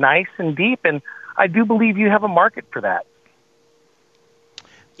in nice and deep, and I do believe you have a market for that.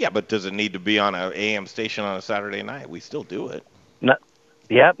 Yeah, but does it need to be on an AM station on a Saturday night? We still do it.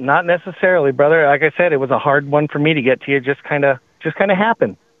 Not necessarily, brother. Like I said, it was a hard one for me to get to you. Just kind of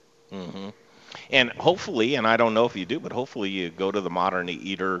happened. Mm-hmm. And hopefully, and I don't know if you do, but hopefully you go to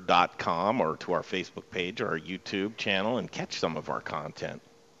themoderneater.com or to our Facebook page or our YouTube channel and catch some of our content.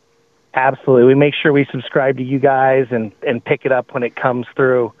 Absolutely. We make sure we subscribe to you guys and pick it up when it comes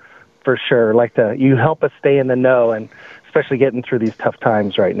through, for sure. You help us stay in the know, and especially getting through these tough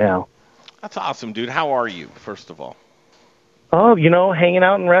times right now. That's awesome, dude. How are you, first of all? Oh, hanging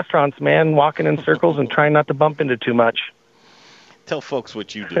out in restaurants, man, walking in circles and trying not to bump into too much. Tell folks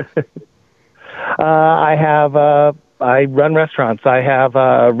what you do. I run restaurants. I have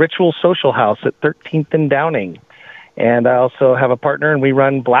a Ritual Social House at 13th and Downing. And I also have a partner, and we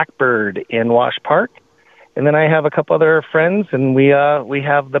run Blackbird in Wash Park. And then I have a couple other friends, and we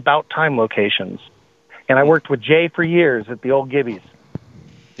have the Bout Time locations. And I worked with Jay for years at the old Gibby's.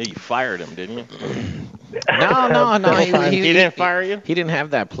 Yeah, you fired him, didn't you? No. He didn't fire you. He didn't have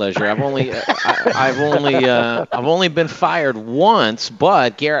that pleasure. I've only been fired once.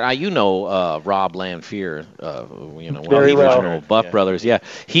 But Garrett, Rob Lanphier, one of the original Buck Brothers. Yeah,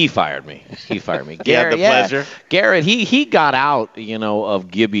 he fired me. Garrett, pleasure. Garrett, he got out, of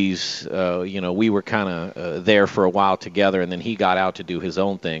Gibby's. We were kind of there for a while together, and then he got out to do his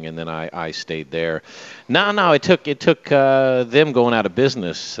own thing, and then I stayed there. No, it took them going out of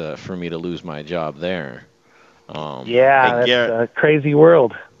business for me to lose my job there. That's a crazy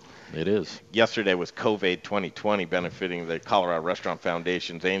world. It is. Yesterday was COVID 2020, benefiting the Colorado Restaurant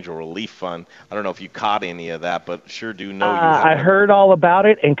Foundation's Angel Relief Fund. I don't know if you caught any of that, but sure do know you have. I heard all about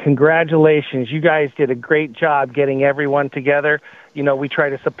it, and congratulations. You guys did a great job getting everyone together. We try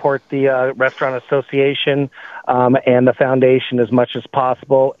to support the Restaurant Association and the foundation as much as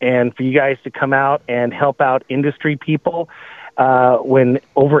possible, and for you guys to come out and help out industry people when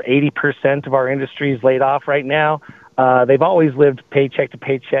over 80% of our industry is laid off right now. They've always lived paycheck to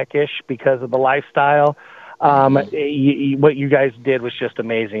paycheck-ish because of the lifestyle. What you guys did was just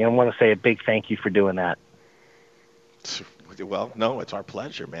amazing. I want to say a big thank you for doing that. Well, no, it's our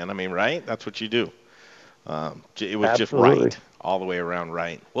pleasure, man. I mean, right? That's what you do. It was Absolutely. Just right, all the way around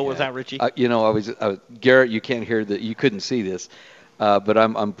right. What was that, Richie? Garrett, you can't hear that. You couldn't see this, but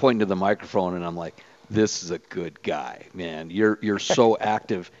I'm pointing to the microphone, and I'm like, this is a good guy, man. You're so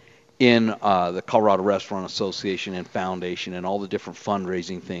active in the Colorado Restaurant Association and Foundation and all the different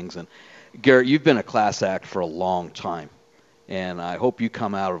fundraising things. And Garrett, you've been a class act for a long time, and I hope you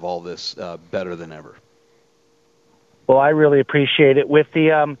come out of all this better than ever. Well, I really appreciate it. With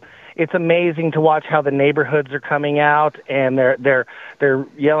the, it's amazing to watch how the neighborhoods are coming out, and they're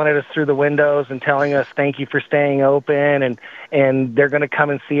yelling at us through the windows and telling us thank you for staying open, and they're going to come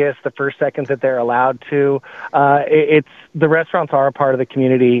and see us the first seconds that they're allowed to. It's the restaurants are a part of the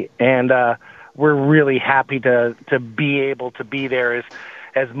community, and we're really happy to be able to be there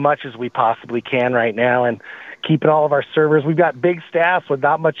as much as we possibly can right now, and keeping all of our servers. We've got big staffs with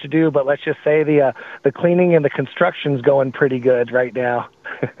not much to do, but let's just say the cleaning and the construction's going pretty good right now.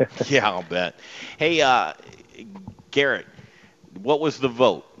 Yeah, I'll bet. Hey, Garrett, what was the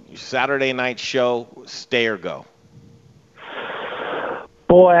vote? Saturday night show, stay or go?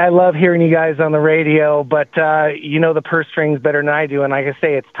 Boy, I love hearing you guys on the radio, but the purse strings better than I do, and like I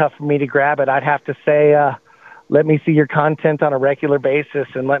say, it's tough for me to grab it. I'd have to say, let me see your content on a regular basis,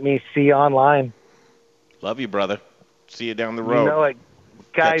 and let me see you online. Love you, brother. See you down the road. You know it.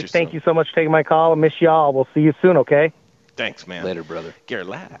 Guys, thank you so much for taking my call. I miss y'all. We'll see you soon, okay? Thanks, man. Later, brother. Garrett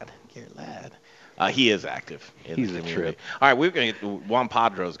Ladd. He is active in He's the a community. trip. All right, we're going to Juan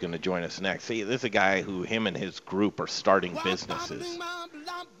Padro is going to join us next. See, this is a guy who him and his group are starting businesses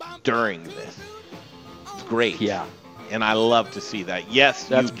during this. It's great. Yeah. And I love to see that. Yes,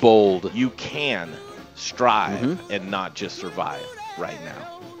 that's bold. You can strive and not just survive right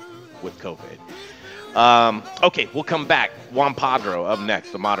now with COVID. Okay, we'll come back. Juan Padro up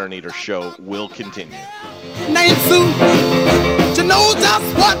next. The Modern Eater Show will continue. Named Sue, she knows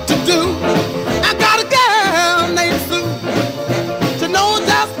just what to do. I got a girl named Sue, she knows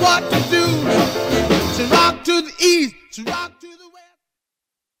just what what to do. To rock to the east, to rock to the west.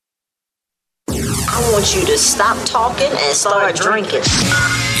 I want you to stop talking and start drinking.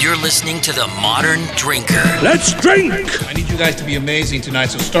 You're listening to The Modern Drinker. Let's drink! I need you guys to be amazing tonight,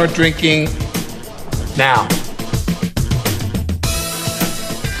 so start drinking now.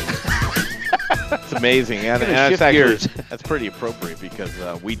 That's amazing, and that's pretty appropriate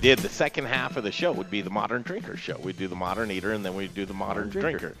because we did the second half of the show would be the Modern Drinker show. We'd do the Modern Eater, and then we'd do the Modern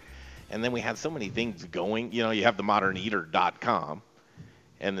Drinker. And then we had so many things going. You know, you have the moderneater.com,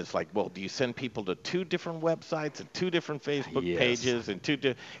 and it's like, well, do you send people to 2 different websites and 2 different Facebook pages and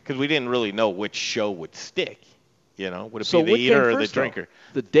because we didn't really know which show would stick. You know, would it be the eater or the drinker?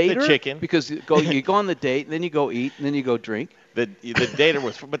 The dater? The chicken. Because you go on the date, and then you go eat, and then you go drink. The dater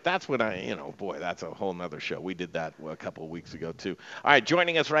was, but that's when that's a whole nother show. We did that a couple of weeks ago too. All right,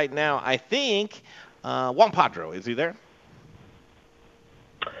 joining us right now, I think Juan Padro. Is he there?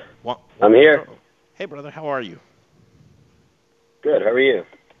 I'm here. Hey, brother, how are you? Good. How are you?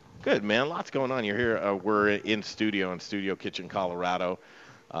 Good, man. Lots going on. You're here. We're in Studio Kitchen, Colorado.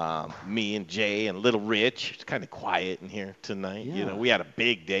 Me and Jay and Little Rich. It's kind of quiet in here tonight. Yeah. You know, we had a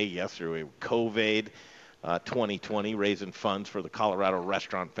big day yesterday. COVID 2020, raising funds for the Colorado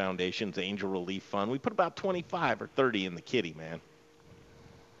Restaurant Foundation's Angel Relief Fund. We put about 25 or 30 in the kitty, man.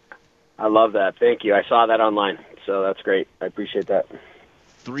 I love that. Thank you. I saw that online, so that's great. I appreciate that.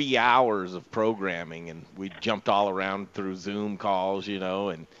 3 hours of programming, and we jumped all around through Zoom calls, you know,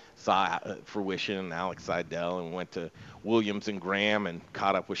 and saw Fruition and Alex Seidel, and went to Williams and Graham and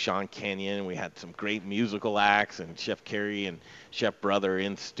caught up with Sean Kenyon, and we had some great musical acts, and Chef Carey and Chef Brother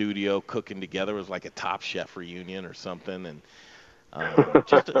in studio cooking together. It was like a Top Chef reunion or something, and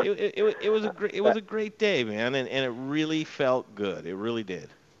it was a great day, man, and it really felt good. It really did.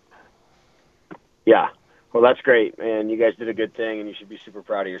 Yeah. Well, that's great, and you guys did a good thing, and you should be super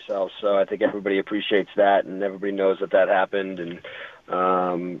proud of yourselves. So I think everybody appreciates that, and everybody knows that happened, and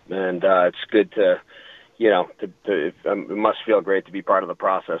it's good to, it must feel great to be part of the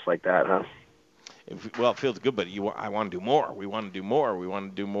process like that, huh? Well, it feels good, but I want to do more. We want to do more. We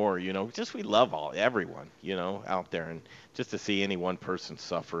want to do more. You know, just we love everyone, you know, out there, and just to see any one person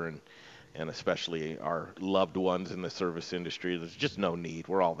suffer and especially our loved ones in the service industry, there's just no need.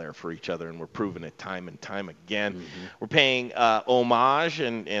 We're all there for each other, and we're proving it time and time again. Mm-hmm. We're paying homage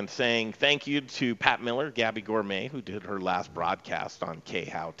and saying thank you to Pat Miller, Gabby Gourmet, who did her last broadcast on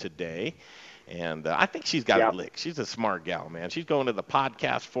K-How today. And I think she's got it licked. She's a smart gal, man. She's going to the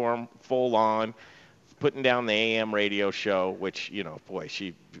podcast forum full on, putting down the AM radio show, which, you know, boy,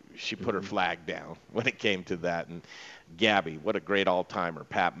 she put her flag down when it came to that. And Gabby, what a great all-timer,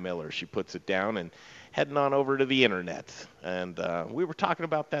 Pat Miller. She puts it down and heading on over to the internet. And we were talking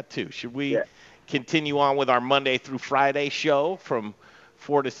about that too. Should we continue on with our Monday through Friday show from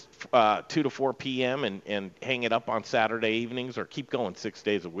 2 to 4 p.m. and hang it up on Saturday evenings, or keep going 6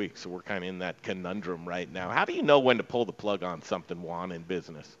 days a week? So we're kind of in that conundrum right now. How do you know when to pull the plug on something, Juan, in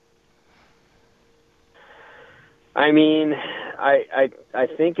business? I mean, I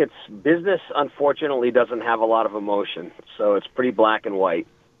think it's business, unfortunately, doesn't have a lot of emotion, so it's pretty black and white.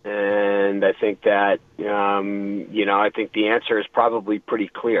 And I think that, I think the answer is probably pretty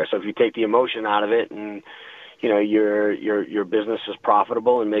clear. So if you take the emotion out of it and, you know, your business is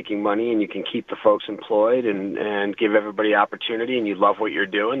profitable and making money and you can keep the folks employed and give everybody opportunity and you love what you're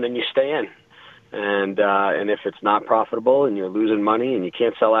doing, then you stay in. And if it's not profitable and you're losing money and you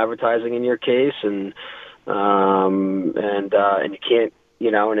can't sell advertising in your case and you can't,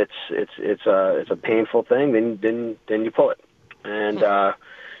 you know, and it's a painful thing, then you pull it. And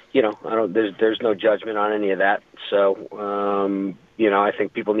there's no judgment on any of that. So I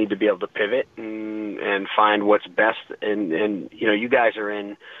think people need to be able to pivot and find what's best. And you guys are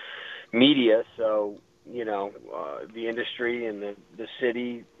in media, so the industry and the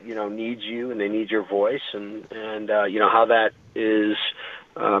city needs you and they need your voice, and how that is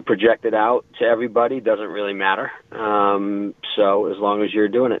projected out to everybody doesn't really matter. So as long as you're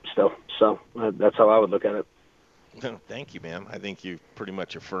doing it still. So that's how I would look at it. Thank you, man. I think you pretty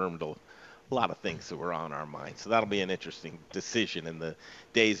much affirmed a lot of things that were on our minds. So that'll be an interesting decision in the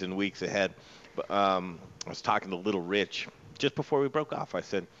days and weeks ahead. But I was talking to Little Rich just before we broke off. I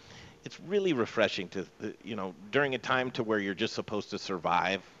said, it's really refreshing to, during a time to where you're just supposed to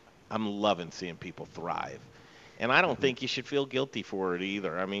survive, I'm loving seeing people thrive. And I don't think you should feel guilty for it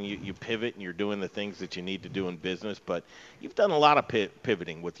either. I mean, you pivot and you're doing the things that you need to do in business, but you've done a lot of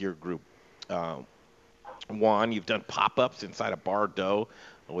pivoting with your group. Juan, you've done pop-ups inside of Bar Dough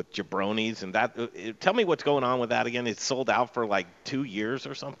with jabronis, and that. Tell me what's going on with that again. It's sold out for like 2 years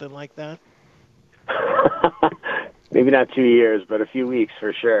or something like that. maybe not 2 years, but a few weeks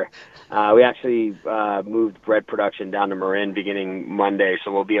for sure. We actually moved bread production down to Marin beginning Monday,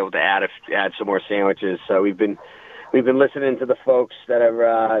 so we'll be able to add some more sandwiches. So we've been listening to the folks that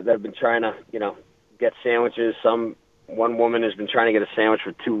have been trying to get sandwiches. One woman has been trying to get a sandwich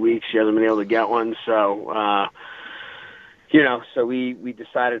for 2 weeks. She hasn't been able to get one. So so we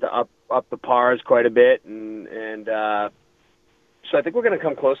decided to up the pars quite a bit, and so I think we're going to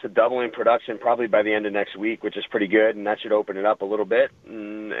come close to doubling production probably by the end of next week, which is pretty good, and that should open it up a little bit.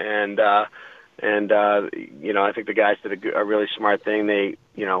 And I think the guys did a really smart thing. They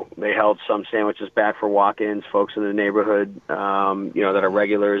held some sandwiches back for walk-ins, folks in the neighborhood, that are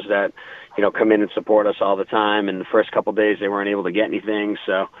regulars that, come in and support us all the time. And the first couple of days they weren't able to get anything,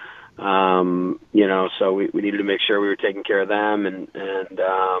 so so we needed to make sure we were taking care of them, and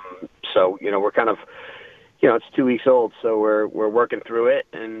so we're kind of. It's 2 weeks old, so we're working through it,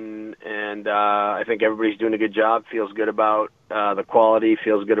 and I think everybody's doing a good job. Feels good about the quality.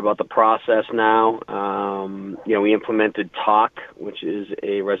 Feels good about the process now. We implemented Talk, which is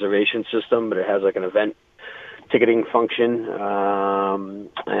a reservation system, but it has like an event ticketing function,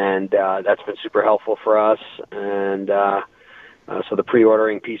 and that's been super helpful for us. And so the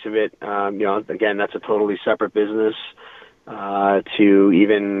pre-ordering piece of it, again, that's a totally separate business. To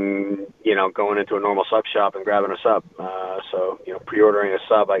even, going into a normal sub shop and grabbing a sub. So, pre-ordering a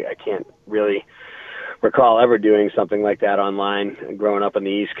sub, I can't really recall ever doing something like that online growing up on the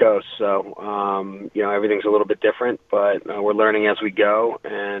East Coast. So, everything's a little bit different, but we're learning as we go.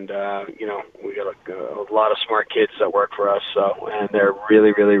 And, we got a lot of smart kids that work for us. So, and they're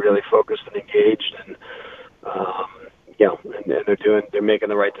really, really, really focused and engaged. And, and they're making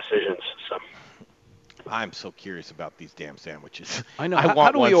the right decisions. So. I'm so curious about these damn sandwiches. I know.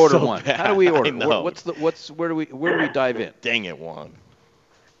 How do we order one? Bad. How do we order? I know. Where do we dive in? Dang it, Juan.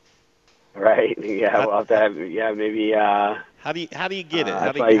 Right. Yeah. We'll have to have. Yeah. Maybe. How do you get it?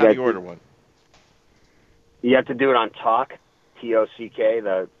 How do you order one? You have to do it on Talk, TOCK.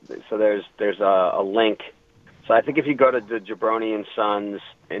 So there's a link. So I think if you go to the Jabroni and Sons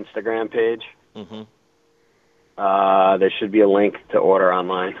Instagram page, there should be a link to order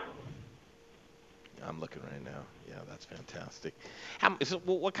online. I'm looking right now. Yeah, that's fantastic.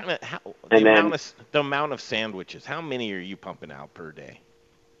 What kind of the amount of sandwiches? How many are you pumping out per day?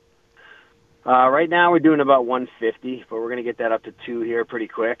 Right now we're doing about 150, but we're going to get that up to 2 here pretty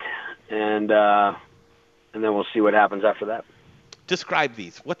quick, and then we'll see what happens after that. Describe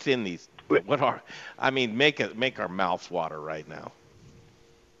these. What's in these? What are? I mean, make our mouths water right now.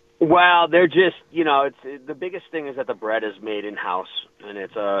 Well, they're just, it's the biggest thing is that the bread is made in house, and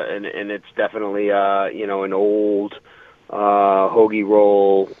it's and it's definitely an old hoagie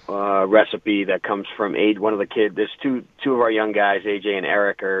roll recipe that comes from one of the kids. There's two of our young guys, AJ and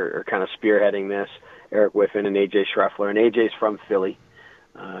Eric, are kind of spearheading this. Eric Whiffen and AJ Schreffler, and AJ's from Philly.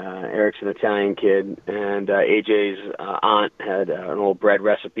 Eric's an Italian kid, and AJ's aunt had an old bread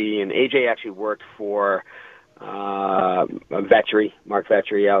recipe, and AJ actually worked for Mark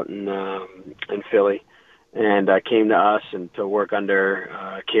Vetri out in Philly, and came to us and to work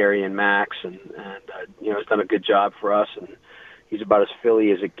under Carrie and Max, and has done a good job for us, and he's about as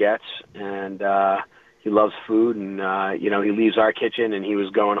Philly as it gets, and he loves food, and he leaves our kitchen, and he was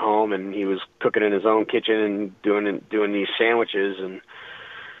going home, and he was cooking in his own kitchen and doing these sandwiches, and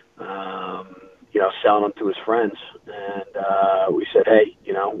selling them to his friends. And we said, hey,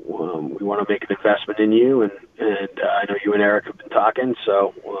 we want to make an investment in you, and I know you and Eric have been talking,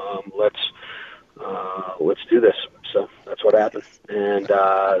 so let's do this. So that's what happened. And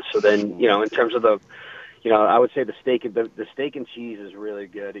so then, in terms of the, I would say the steak and cheese is really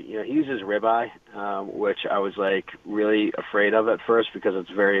good. He uses ribeye, which I was really afraid of at first because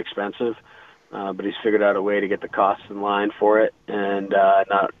it's very expensive. But he's figured out a way to get the costs in line for it and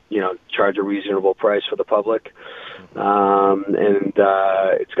not, charge a reasonable price for the public. And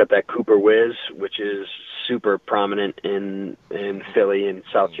it's got that Cooper Whiz, which is super prominent in Philly and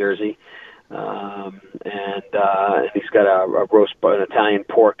South Jersey. And he's got an Italian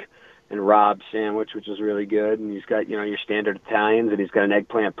pork and Rob sandwich, which is really good. And he's got, your standard Italians, and he's got an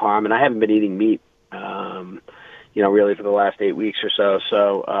eggplant parm. And I haven't been eating meat, really for the last 8 weeks or so.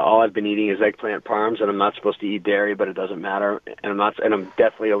 So all I've been eating is eggplant parms, and I'm not supposed to eat dairy, but it doesn't matter. And I'm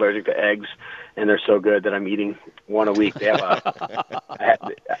definitely allergic to eggs, and they're so good that I'm eating one a week. They have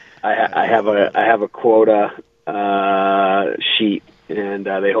I have a quota sheet, and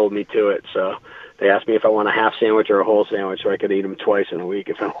they hold me to it. So they asked me if I want a half sandwich or a whole sandwich, so I could eat them twice in a week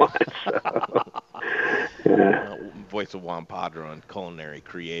if I want. So, yeah. Voice of Juan Padro on Culinary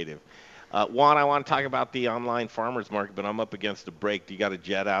Creative. Juan, I want to talk about the online farmers market, but I'm up against a break. Do you got to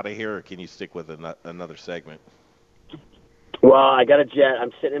jet out of here, or can you stick with another segment? Well, I got a jet.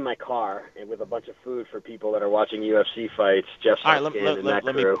 I'm sitting in my car and with a bunch of food for people that are watching UFC fights. Jeff All right, Sutskin and that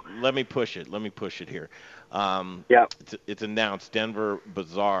crew. let me push it. Let me push it here. Yeah. It's announced Denver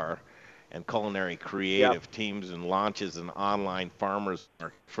Bazaar and Culinary Creative teams and launches an online farmers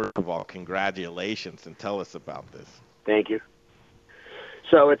market. First of all, congratulations, and tell us about this. Thank you.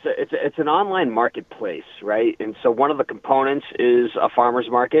 So it's an online marketplace, right? And so one of the components is a farmer's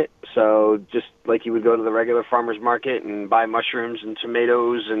market. So just like you would go to the regular farmer's market and buy mushrooms and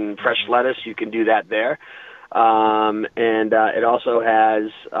tomatoes and fresh lettuce, you can do that there. And it also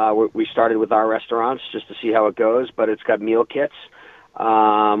has, we started with our restaurants just to see how it goes, but it's got meal kits,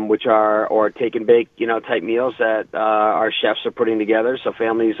 which are, or take and bake, type meals that our chefs are putting together. So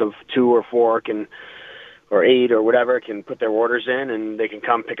families of 2 or 4 or 8 or whatever can put their orders in, and they can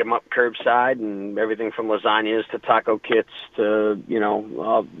come pick them up curbside, and everything from lasagnas to taco kits to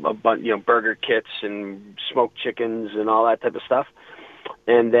burger kits and smoked chickens and all that type of stuff.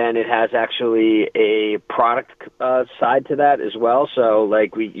 And then it has actually a product side to that as well. So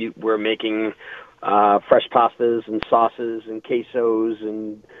like we're making fresh pastas and sauces and quesos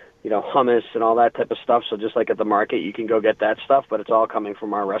and hummus and all that type of stuff. So just like at the market, you can go get that stuff, but it's all coming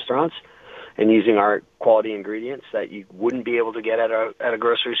from our restaurants and using our quality ingredients that you wouldn't be able to get at a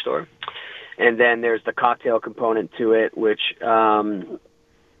grocery store. And then there's the cocktail component to it, which, this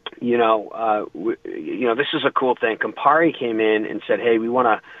is a cool thing. Campari came in and said, hey, we want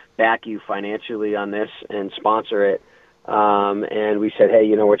to back you financially on this and sponsor it. And we said,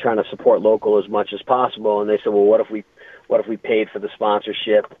 hey, we're trying to support local as much as possible. And they said, well, what if we paid for the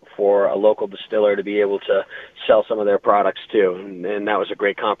sponsorship for a local distiller to be able to sell some of their products too? And that was a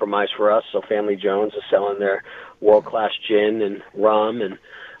great compromise for us. So Family Jones is selling their world-class gin and rum and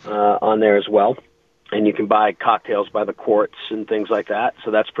on there as well. And you can buy cocktails by the quarts and things like that.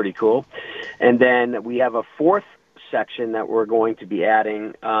 So that's pretty cool. And then we have a 4th section that we're going to be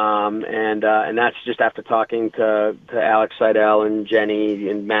adding, and that's just after talking to Alex Seidel and Jenny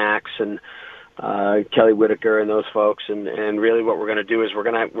and Max and Kelly Whitaker and those folks, and really what we're going to do is we're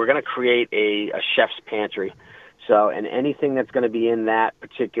going to create a chef's pantry. So, and anything that's going to be in that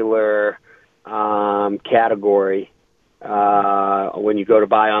particular category when you go to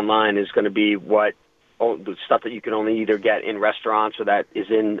buy online is going to be the stuff that you can only either get in restaurants or that is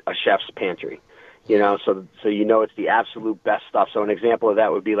in a chef's pantry. So it's the absolute best stuff. So an example of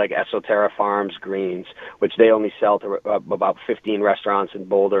that would be like Esoterra Farms greens, which they only sell to about 15 restaurants in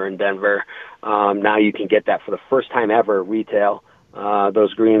Boulder and Denver. Now you can get that for the first time ever retail.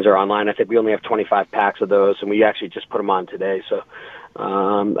 Those greens are online. I think we only have 25 packs of those, and we actually just put them on today. So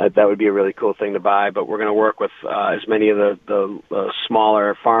that would be a really cool thing to buy. But we're going to work with as many of the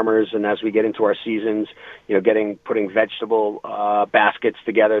smaller farmers, and as we get into our seasons, putting vegetable baskets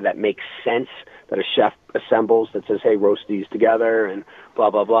together that make sense, that a chef assembles that says, hey, roast these together and blah,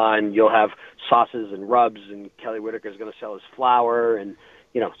 blah, blah. And you'll have sauces and rubs, and Kelly Whitaker is going to sell his flour, and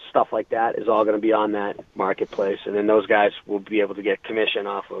stuff like that is all going to be on that marketplace. And then those guys will be able to get commission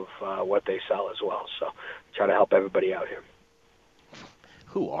off of what they sell as well. So try to help everybody out here.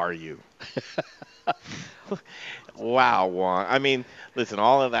 Who are you? Wow, Juan. I mean, listen,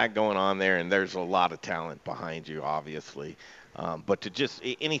 all of that going on there, and there's a lot of talent behind you, obviously. But to just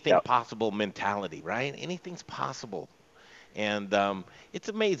anything possible mentality, right? Anything's possible. And it's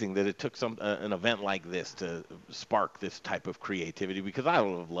amazing that it took an event like this to spark this type of creativity, because I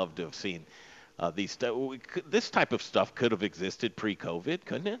would have loved to have seen this type of stuff could have existed pre-COVID,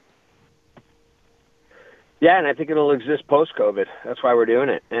 couldn't it? Yeah, and I think it'll exist post-COVID. That's why we're doing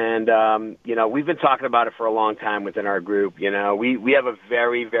it. And, we've been talking about it for a long time within our group. We have a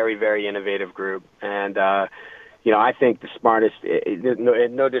very, very, very innovative group. And, I think the smartest,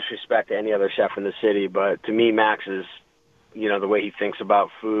 no disrespect to any other chef in the city, but to me, Max is, the way he thinks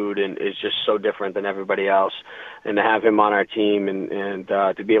about food and is just so different than everybody else. And to have him on our team and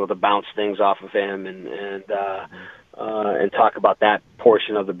to be able to bounce things off of him and talk about that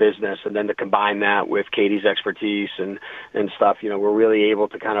portion of the business, and then to combine that with Katie's expertise and stuff, we're really able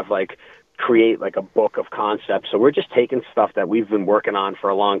to kind of like create like a book of concepts. So we're just taking stuff that we've been working on for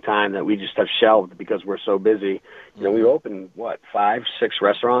a long time that we just have shelved because we're so busy. We opened 5, 6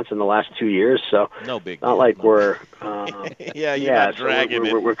 restaurants in the last 2 years, so no big it's not like we're not dragging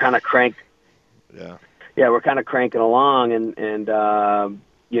it. We're kind of cranked. Yeah, we're kind of cranking along, and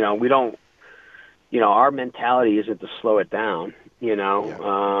we don't. Our mentality isn't to slow it down. Even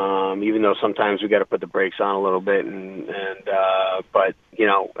though sometimes we got to put the brakes on a little bit, but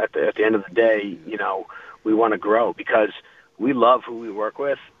at the end of the day, we want to grow because we love who we work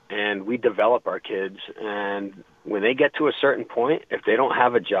with and we develop our kids. And when they get to a certain point, if they don't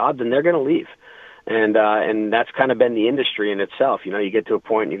have a job, then they're going to leave. And that's kind of been the industry in itself. You know, you get to a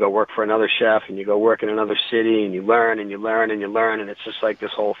point and you go work for another chef and you go work in another city and you learn and you learn and you learn, and it's just like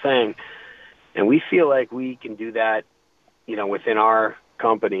this whole thing. And we feel like we can do that, you know, within our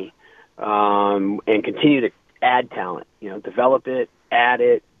company, and continue to add talent, you know, develop it, add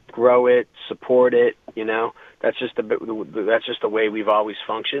it, grow it, support it, you know. That's just the way we've always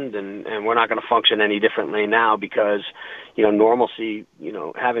functioned, and we're not going to function any differently now because, you know, normalcy, you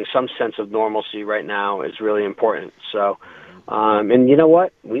know, having some sense of normalcy right now is really important. So, and you know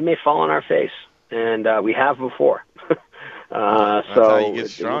what? We may fall on our face, and we have before. That's how you get it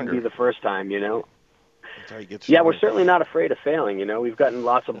stronger. wouldn't be the first time, you know. That's how you get Yeah, stronger. we're certainly not afraid of failing. You know, we've gotten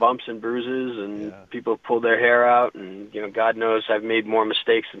lots of bumps and bruises, and people have pulled their hair out, and you know, God knows I've made more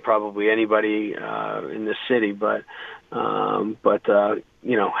mistakes than probably anybody in this city. But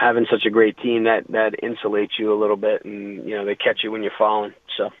you know, having such a great team that insulates you a little bit, and you know, they catch you when you're falling.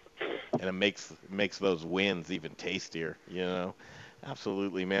 So, and it makes those wins even tastier. You know.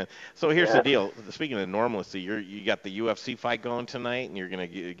 Absolutely, man. So here's the deal. Speaking of normalcy, you got the UFC fight going tonight, and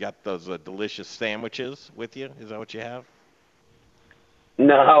you got those delicious sandwiches with you. Is that what you have?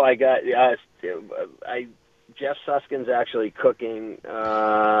 No, I got Jeff Suskin's actually cooking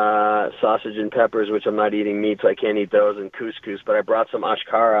sausage and peppers, which I'm not eating meat, so I can't eat those, and couscous. But I brought some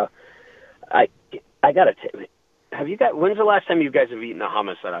ashkara. I gotta have you guys? When's the last time you guys have eaten a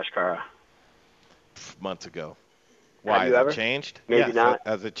hummus at ashkara? Months ago. Why, have you has ever? it changed? Maybe yes, not.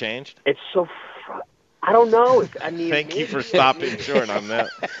 Has it changed? It's so. I don't know. I mean, thank you for stopping short on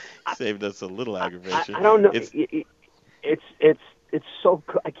that. Saved us a little aggravation. I don't know. It's so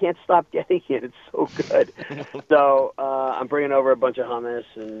good. I can't stop getting it. It's so good. So I'm bringing over a bunch of hummus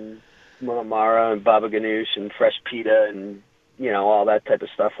and muhammara and baba ganoush and fresh pita and you know all that type of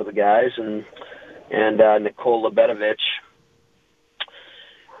stuff for the guys and Nicole Lebetovich,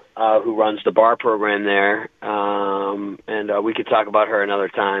 who runs the bar program there, and we could talk about her another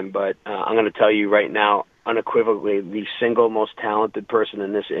time, but I'm going to tell you right now, unequivocally, the single most talented person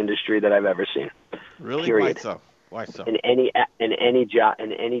in this industry that I've ever seen. Really? Period. Why so? In any job.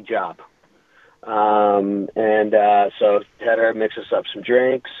 So had her mix us up some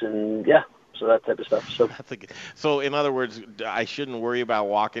drinks, and so that type of stuff. So in other words, I shouldn't worry about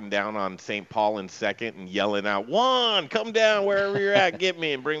walking down on St. Paul in Second and yelling out, "Juan, come down wherever you're at, get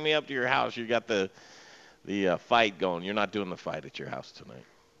me and bring me up to your house." You got the fight going. You're not doing the fight at your house tonight.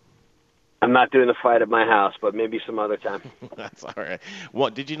 I'm not doing the fight at my house, but maybe some other time. That's all right.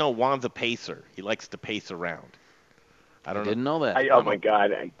 Well, did you know Juan's a pacer? He likes to pace around. I didn't know that. Oh my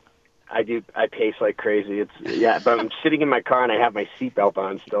God, I do. I pace like crazy. But I'm sitting in my car and I have my seatbelt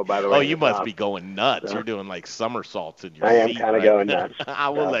on still. By the way. Oh, you must be going nuts. So. You're doing like somersaults in your seat. I am kind of going nuts. I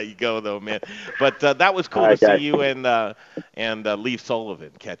will let you go though, man. But that was cool to see you and Lee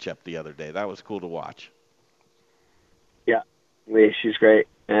Sullivan catch up the other day. That was cool to watch. Yeah, Lee, she's great,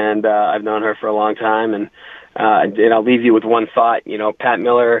 and I've known her for a long time. And I'll leave you with one thought. You know, Pat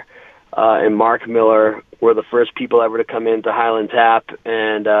Miller and Mark Miller were the first people ever to come into Highland Tap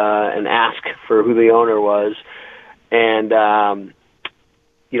and ask for who the owner was. And,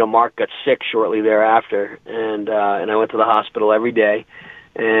 Mark got sick shortly thereafter. And I went to the hospital every day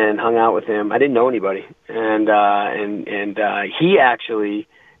and hung out with him. I didn't know anybody. And he actually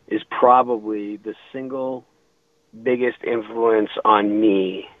is probably the single biggest influence on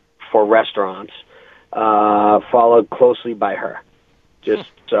me for restaurants, followed closely by her.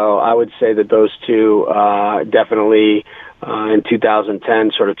 So I would say that those two definitely in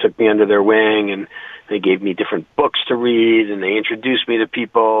 2010 sort of took me under their wing, and they gave me different books to read, and they introduced me to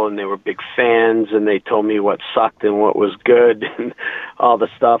people, and they were big fans, and they told me what sucked and what was good and all the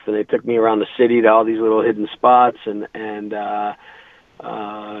stuff, and they took me around the city to all these little hidden spots, and I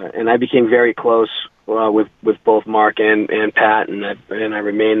became very close with both Mark and Pat, and I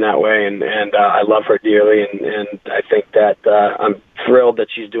remain that way, and I love her dearly, and I think that I'm thrilled that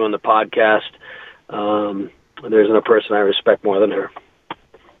she's doing the podcast. There isn't a person I respect more than her.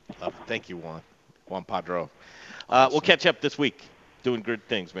 Thank you, Juan Padro. We'll catch up this week. Doing good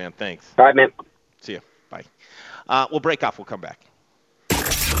things, man. Thanks. All right, man. See you. Bye. We'll break off. We'll come back.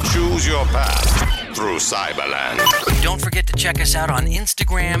 Choose your path through Cyberland. Don't forget to check us out on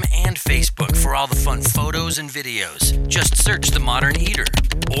Instagram and Facebook for all the fun photos and videos. Just search The Modern Eater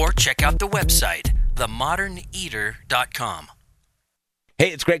or check out the website, themoderneater.com.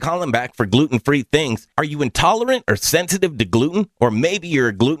 Hey, it's Greg Holland back for Gluten-Free Things. Are you intolerant or sensitive to gluten? Or maybe you're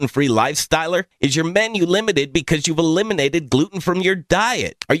a gluten-free lifestyler? Is your menu limited because you've eliminated gluten from your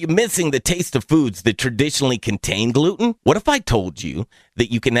diet? Are you missing the taste of foods that traditionally contain gluten? What if I told you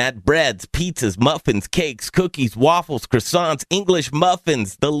that you can add breads, pizzas, muffins, cakes, cookies, waffles, croissants, English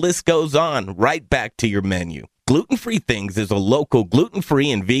muffins, the list goes on, right back to your menu? Gluten-Free Things is a local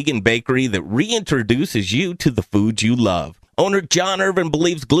gluten-free and vegan bakery that reintroduces you to the foods you love. Owner John Irvin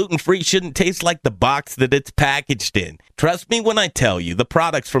believes gluten-free shouldn't taste like the box that it's packaged in. Trust me when I tell you, the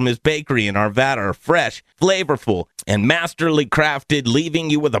products from his bakery in Arvada are fresh, flavorful, and masterly crafted,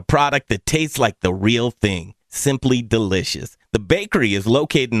 leaving you with a product that tastes like the real thing. Simply delicious. The bakery is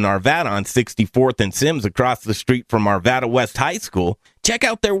located in Arvada on 64th and Sims across the street from Arvada West High School. Check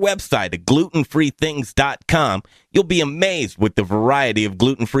out their website at glutenfreethings.com. You'll be amazed with the variety of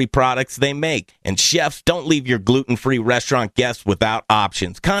gluten-free products they make. And chefs, don't leave your gluten-free restaurant guests without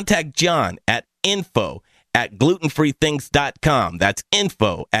options. Contact John at info@glutenfreethings.com. That's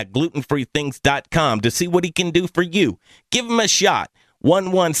info@glutenfreethings.com to see what he can do for you. Give him a shot.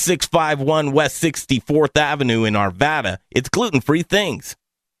 11651 West 64th Avenue in Arvada. It's Gluten-Free Things.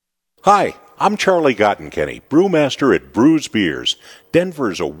 Hi, I'm Charlie Gottenkenny, brewmaster at Brews Beers,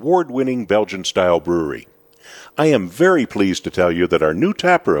 Denver's award-winning Belgian-style brewery. I am very pleased to tell you that our new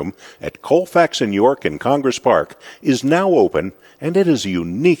tap room at Colfax and York in Congress Park is now open, and it is a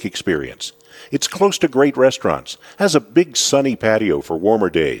unique experience. It's close to great restaurants, has a big sunny patio for warmer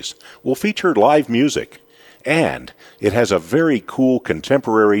days, will feature live music, and it has a very cool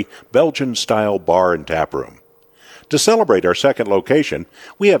contemporary Belgian-style bar and tap room. To celebrate our second location,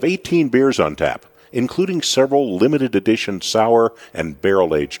 we have 18 beers on tap, including several limited edition sour and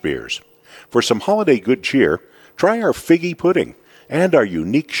barrel-aged beers. For some holiday good cheer, try our figgy pudding and our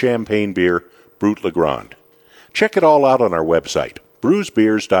unique champagne beer, Brut Le Grand. Check it all out on our website,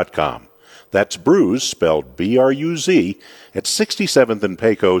 brewsbeers.com. That's Brews, spelled B-R-U-Z, at 67th and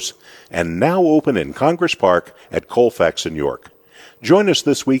Pecos, and now open in Congress Park at Colfax and York. Join us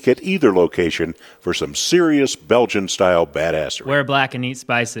this week at either location for some serious Belgian-style badassery. Wear black and eat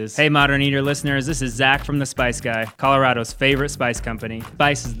spices. Hey, Modern Eater listeners, this is Zach from The Spice Guy, Colorado's favorite spice company.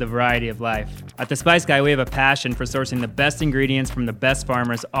 Spice is the variety of life. At The Spice Guy, we have a passion for sourcing the best ingredients from the best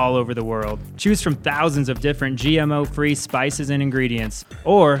farmers all over the world. Choose from thousands of different GMO-free spices and ingredients,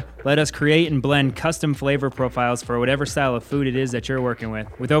 or let us create and blend custom flavor profiles for whatever style of food it is that you're working with.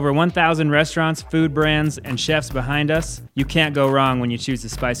 With over 1,000 restaurants, food brands, and chefs behind us, you can't go wrong when you choose The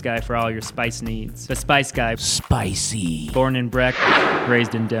Spice Guy for all your spice needs. The Spice Guy. Spicy. Born in Breck,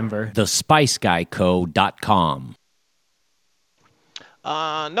 raised in Denver. TheSpiceGuyCo.com.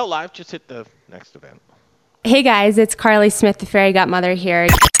 No live, just hit the next event. Hey guys, it's Carly Smith, the fairy godmother here.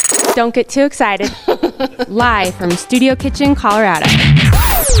 Don't get too excited. Live from Studio Kitchen, Colorado.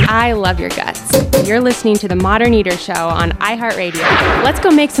 I love your guts. You're listening to the Modern Eater Show on iHeartRadio. Let's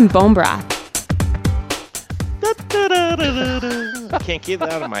go make some bone broth. I can't get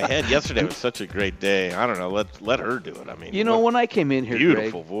that out of my head. Yesterday was such a great day. I don't know. Let her do it. I mean, you know, when I came in here,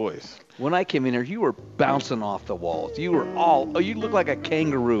 beautiful Greg, voice. When I came in here, you were bouncing off the walls. You were you looked like a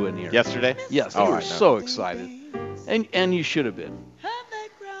kangaroo in here. Yesterday? Yes, you were so excited, and you should have been.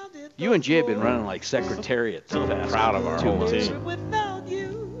 You and Jay have been running like secretariat. So proud of our whole team.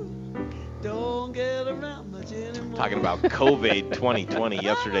 Talking about COVID 2020,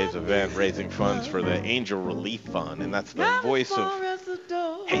 yesterday's event, raising funds for the Angel Relief Fund, and that's the voice of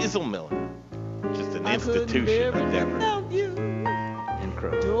Hazel Miller, just an institution in Denver.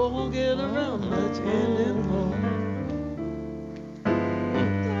 Incredible.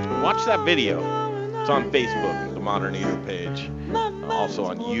 Watch that video. It's on Facebook, the Modern Eater page, also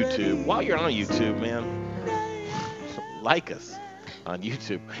on YouTube. While you're on YouTube, man, like us on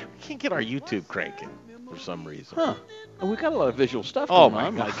YouTube. We can't get our YouTube cranking for some reason. Huh. We got a lot of visual stuff Oh going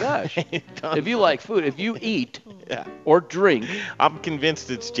on. my My gosh. If you like food, if you eat or drink. I'm convinced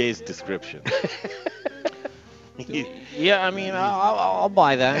it's Jay's description. Yeah, I mean, I'll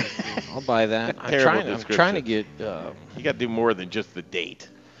buy that. I'll buy that. I'm trying to get. You got to do more than just the date.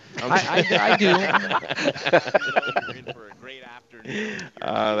 I do. For a great afternoon.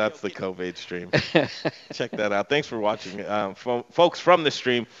 That's the COVID stream. Check that out. Thanks for watching, folks from the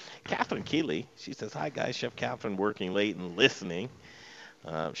stream. Catherine Keeley, she says, "Hi guys, Chef Catherine working late and listening."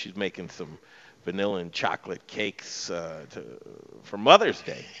 She's making some vanilla and chocolate cakes for Mother's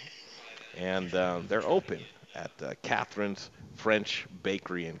Day, and they're open at Catherine's French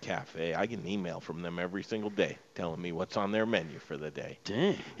Bakery and Cafe. I get an email from them every single day telling me what's on their menu for the day.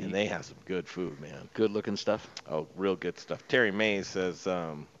 Dang. And they have some good food, man. Good looking stuff. Oh, real good stuff. Terry Mays says,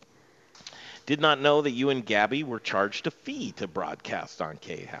 Did not know that you and Gabby were charged a fee to broadcast on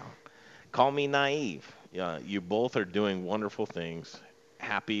KHOW. Call me naive. You both are doing wonderful things.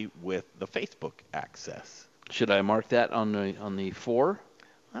 Happy with the Facebook access. Should I mark that on the 4?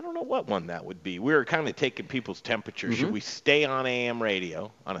 I don't know what one that would be. We were kind of taking people's temperature. Mm-hmm. Should we stay on AM radio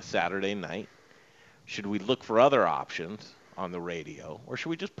on a Saturday night? Should we look for other options on the radio? Or should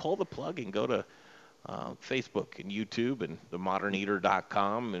we just pull the plug and go to Facebook and YouTube and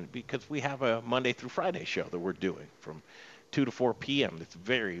themoderneater.com? And because we have a Monday through Friday show that we're doing from 2 to 4 p.m. It's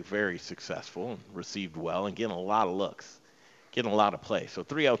very, very successful and received well and getting a lot of looks. Getting a lot of play. So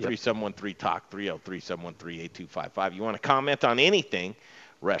 303-713-TALK, 303-713-8255. You want to comment on anything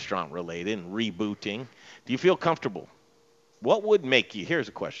restaurant-related and rebooting. Do you feel comfortable? What would make you, here's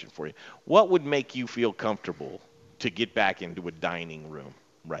a question for you. What would make you feel comfortable to get back into a dining room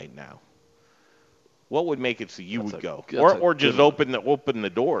right now? What would make it so you would go? Or just open the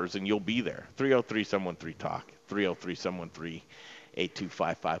doors and you'll be there. 303-713-TALK,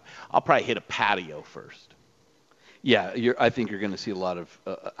 303-713-8255. I'll probably hit a patio first. Yeah, I think you're going to see a lot of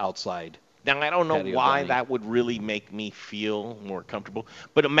outside. Now, I don't know why dining. that would really make me feel more comfortable,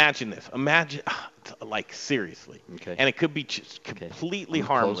 but imagine this. Imagine, like, seriously. Okay. And it could be just completely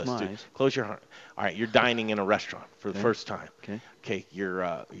harmless. Close my eyes. Close your heart. All right, you're dining in a restaurant for the first time. Okay. Okay,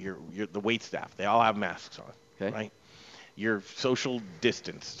 you're the wait staff. They all have masks on. Okay. Right? You're social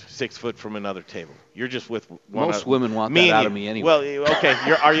distanced, 6 foot from another table. You're just with one. Most women want me that and out you. of me anyway. Well, okay.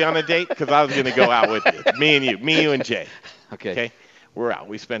 Are you on a date? Because I was going to go out with you. Me and Jay. Okay. Okay. We're out.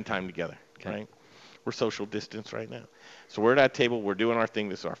 We spend time together. Okay. Right? We're social distance right now. So we're at that table. We're doing our thing.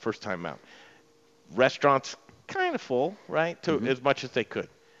 This is our first time out. Restaurant's kind of full, right? To as much as they could.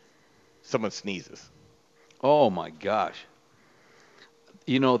 Someone sneezes. Oh my gosh.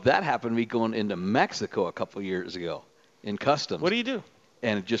 You know, that happened to me going into Mexico a couple of years ago in customs. What do you do?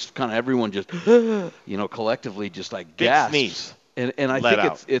 And it just kind of everyone just, collectively just like Big gasps. sneeze. And I Let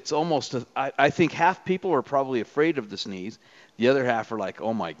think out. it's almost, I think half people are probably afraid of the sneeze. The other half are like,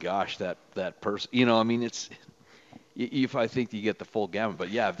 oh my gosh, that person, it's, if I think you get the full gamut. But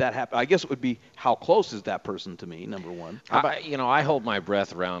yeah, if that happened, I guess it would be how close is that person to me, number one. I hold my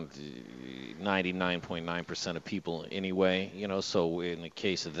breath around 99.9% of people anyway, so in the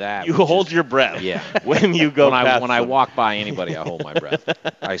case of that. You hold your breath. Yeah. When you go when I walk by anybody, I hold my breath.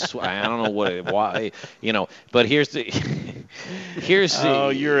 I swear, I don't know why, but here's the. Oh,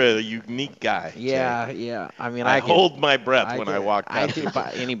 you're a unique guy. Yeah, Jay. yeah. I mean, I hold my breath when I walk I past. do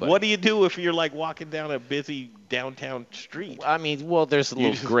by anybody. What do you do if you're like walking down a busy downtown street? I mean, well, there's a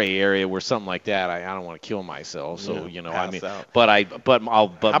little gray area where something like that. I don't want to kill myself, so pass out. How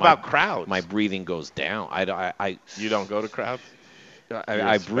about crowds? My breathing goes down. You don't go to crowds?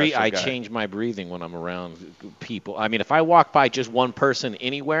 I breathe. I change my breathing when I'm around people. I mean, if I walk by just one person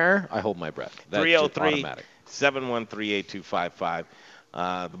anywhere, I hold my breath. That's just automatic. 303-713-8255.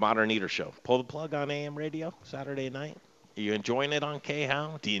 The Modern Eater Show. Pull the plug on AM radio Saturday night. Are you enjoying it on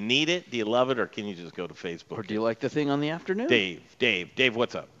KHOW? Do you need it? Do you love it? Or can you just go to Facebook? Or do you like the thing on the afternoon? Dave,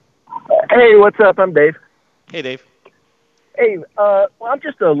 what's up? Hey, what's up? I'm Dave. Hey, Dave. Hey, well, I'm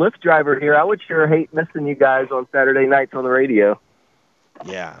just a Lyft driver here. I would sure hate missing you guys on Saturday nights on the radio.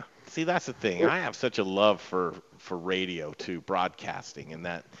 Yeah. See, that's the thing. I have such a love for radio, too, broadcasting in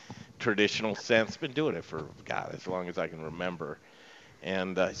that traditional sense. Been doing it for, God, as long as I can remember.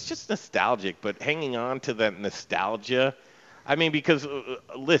 And it's just nostalgic, but hanging on to that nostalgia, I mean, because,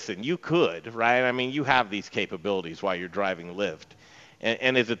 listen, you could, right? I mean, you have these capabilities while you're driving Lyft.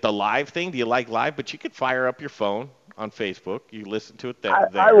 And is it the live thing? Do you like live? But you could fire up your phone on Facebook. You listen to it there.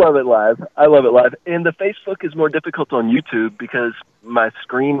 I love it live. And the Facebook is more difficult on YouTube because my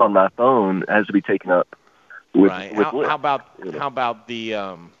screen on my phone has to be taken up with Lyft. How about the...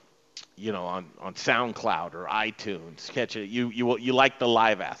 on SoundCloud or iTunes, catch it. You like the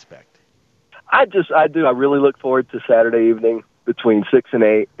live aspect? I do. I really look forward to Saturday evening between 6 and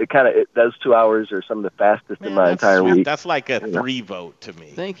 8. Those 2 hours are some of the fastest in my entire week. That's like a 3 vote to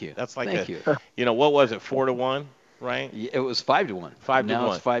me. Thank you. That's like Thank you. What was it? 4-1, right? It was 5-1. 5-1.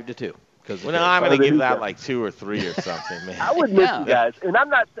 Now it's 5-2. Well, I'm going to give that like 2 or 3 or something, man. I would miss you guys, and I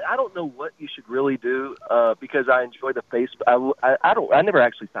don't know what you should really do because I enjoy the Facebook. I never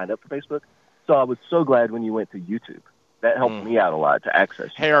actually signed up for Facebook, so I was so glad when you went to YouTube. That helped me out a lot to access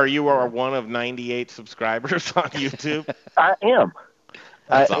you. Hey, are you one of 98 subscribers on YouTube? I am.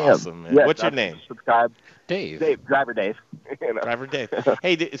 That's awesome, man. Yes, What's your name? Subscribe. Dave. Driver Dave. Driver Dave.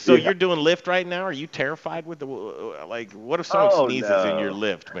 Hey, so you're doing Lyft right now? Are you terrified with what if someone sneezes in your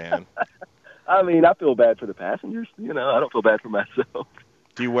Lyft, man? I mean, I feel bad for the passengers. I don't feel bad for myself.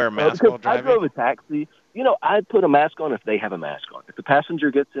 Do you wear a mask while driving? I drove a taxi, I'd put a mask on if they have a mask on. If the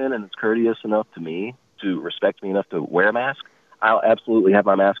passenger gets in and is courteous enough to me, to respect me enough to wear a mask, I'll absolutely have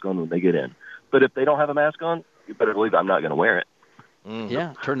my mask on when they get in. But if they don't have a mask on, you better believe I'm not going to wear it.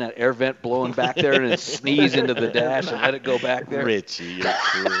 Yeah, turn that air vent blowing back there and then sneeze into the dash and let it go back there. Richie, you're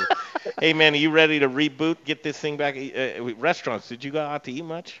true. Hey, man, are you ready to reboot, get this thing back? Restaurants, did you go out to eat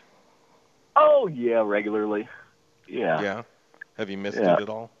much? Oh, yeah, regularly. Yeah. Yeah? Have you missed it at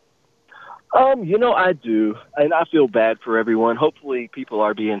all? I do, and I feel bad for everyone. Hopefully people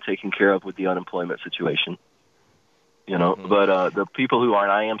are being taken care of with the unemployment situation, but the people who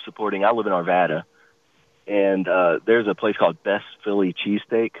aren't, I am supporting. I live in Arvada, and there's a place called Best Philly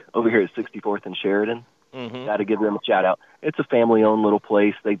Cheesesteak over here at 64th and Sheridan. Got to give them a shout-out. It's a family-owned little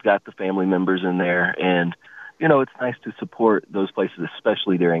place. They've got the family members in there, and, it's nice to support those places,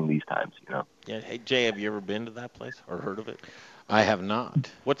 especially during these times, Yeah. Hey, Jay, have you ever been to that place or heard of it? I have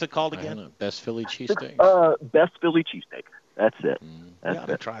not. What's it called again? Best Philly Cheesesteak. Best Philly Cheesesteak. That's it.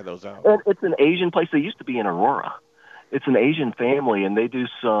 That's try those out. And it's an Asian place. They used to be in Aurora. It's an Asian family, and they do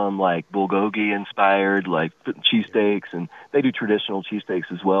some bulgogi-inspired cheesesteaks, and they do traditional cheesesteaks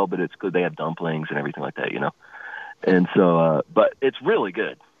as well. But it's good. They have dumplings and everything like that, And so, but it's really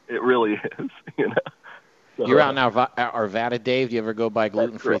good. It really is, So, you're out in Arvada, Dave. Do you ever go buy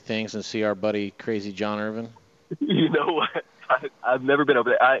gluten-free things and see our buddy Crazy John Irvin? You know what? I've never been over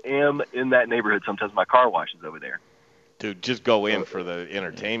there. I am in that neighborhood. Sometimes my car washes over there. Dude, just go in for the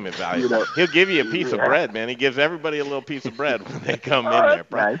entertainment value. He'll give you a piece of bread, man. He gives everybody a little piece of bread when they come in there.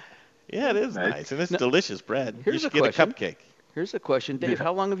 Nice. Yeah, it is nice. And it's delicious bread. Here's you should a get question. a cupcake. Here's a question, Dave.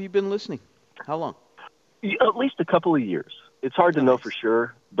 How long have you been listening? How long? At least a couple of years. It's hard to know for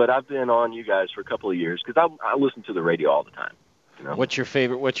sure, but I've been on you guys for a couple of years because I listen to the radio all the time. What's your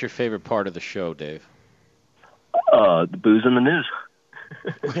favorite part of the show, Dave? The booze and the news.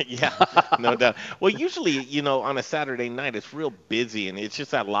 Yeah, no doubt. Well, usually, on a Saturday night, it's real busy, and it's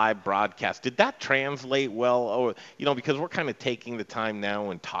just that live broadcast. Did that translate well? Or, because we're kind of taking the time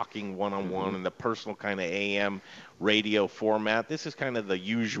now and talking one-on-one in the personal kind of AM radio format. This is kind of the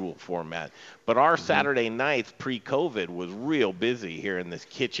usual format. But our Saturday nights pre-COVID was real busy here in this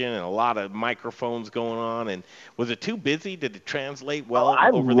kitchen and a lot of microphones going on. And was it too busy? Did it translate well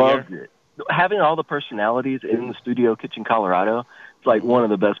over the air? I loved it. Having all the personalities in the studio kitchen, Colorado, it's like one of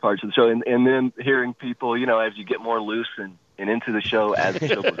the best parts of the show. And then hearing people, as you get more loose and into the show as the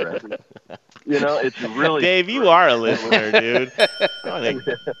show progresses, it's really... Dave, you are a listener, dude. I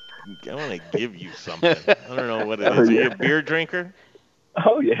want to give you something. I don't know what it is. Are you a beer drinker?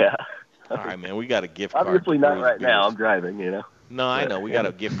 Oh, yeah. All right, man. We got a gift card. Obviously not right now. I'm driving, No, I know. We got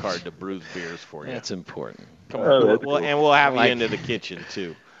a gift card to Brews Beers for you. That's important. Come on. Cool. And we'll have you into the kitchen,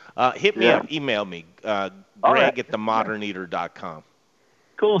 too. Hit me up. Email me. Greg@themoderneater.com.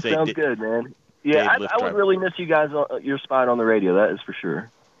 Cool. Sounds good, man. Yeah, I would really miss you guys, your spot on the radio. That is for sure.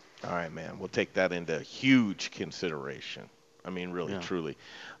 All right, man. We'll take that into huge consideration. I mean, really, truly.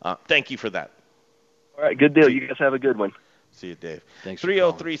 Thank you for that. All right, good deal. You guys have a good one. See you, Dave. Thanks.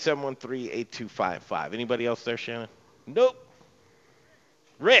 303-713-8255. Anybody else there, Shannon? Nope.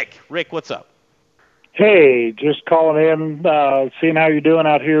 Rick, what's up? Hey, just calling in, seeing how you're doing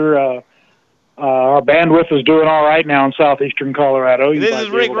out here. Our bandwidth is doing all right now in southeastern Colorado. This is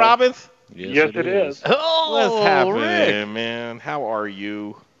Rick Robbins? Yes, it is. Oh, what's happening, man? How are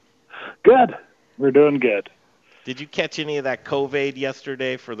you? Good. We're doing good. Did you catch any of that COVID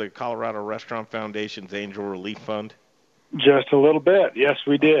yesterday for the Colorado Restaurant Foundation's Angel Relief Fund? Just a little bit. Yes,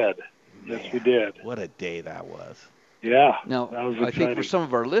 we did. Yes, we did. What a day that was. Yeah. Now, I think for some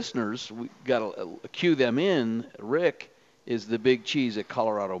of our listeners, we got to cue them in. Rick is the big cheese at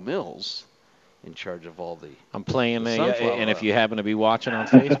Colorado Mills, in charge of all the. I'm playing and if you happen to be watching on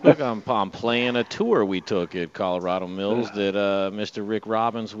Facebook, I'm playing a tour we took at Colorado Mills that Mr. Rick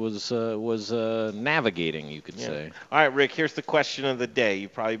Robbins was navigating, you could say. All right, Rick. Here's the question of the day.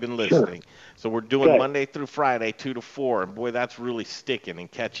 You've probably been listening. Sure. So we're doing Monday through Friday, 2 to 4, and boy, that's really sticking and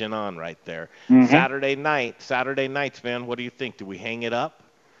catching on right there. Mm-hmm. Saturday nights, man. What do you think? Do we hang it up?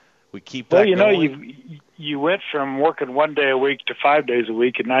 We keep that going? You went from working 1 day a week to 5 days a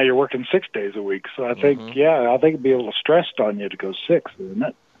week, and now you're working 6 days a week. So I think, I think it'd be a little stressed on you to go 6, isn't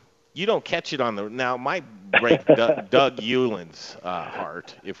it? You don't catch it on the now. Might break Doug Euland's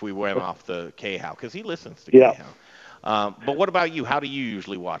heart if we went off the K-How because he listens to K-How. But what about you? How do you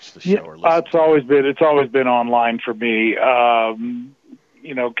usually watch the show or listen? It's always been online for me. KHOW.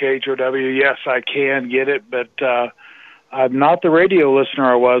 Yes, I can get it, but. I'm not the radio listener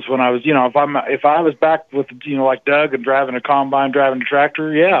I was when I was, if I was back with, like Doug and driving a combine, driving a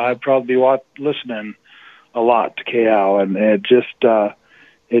tractor, I'd probably be listening a lot to KL. And it just,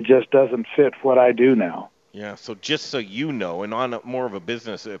 it just doesn't fit what I do now. Yeah, so just so you know, and on more of a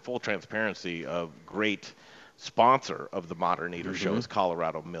business, full transparency, a great sponsor of the Modern Eater Show is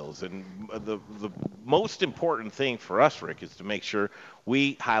Colorado Mills. And the most important thing for us, Rick, is to make sure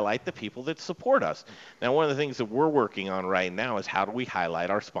we highlight the people that support us. Now, one of the things that we're working on right now is how do we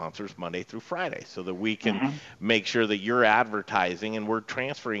highlight our sponsors Monday through Friday so that we can make sure that you're advertising and we're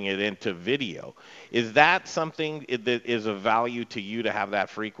transferring it into video. Is that something that is of value to you to have that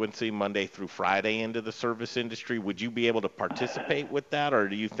frequency Monday through Friday into the service industry? Would you be able to participate with that, or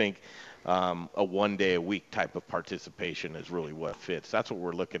do you think a one-day-a-week type of participation is really what fits? That's what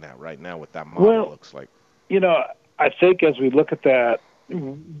we're looking at right now, what that model looks like. You know, I think as we look at that, a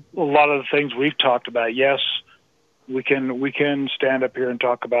lot of the things we've talked about, yes, we can stand up here and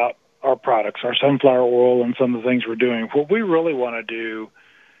talk about our products, our sunflower oil, and some of the things we're doing. What we really want to do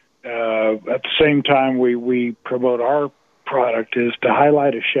at the same time we promote our product is to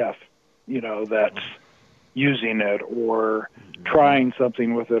highlight a chef, you know, that's using it or trying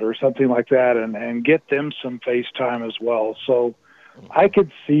something with it or something like that, and get them some face time as well. So I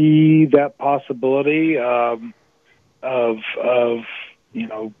could see that possibility of you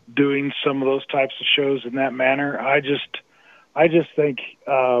know, doing some of those types of shows in that manner. I just think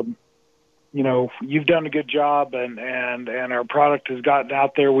you know, you've done a good job, and our product has gotten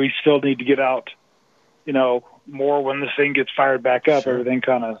out there. We still need to get out, you know, more when this thing gets fired back up. Sure. Everything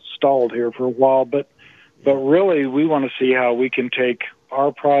kind of stalled here for a while, but really we want to see how we can take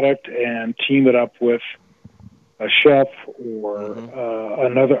our product and team it up with a chef or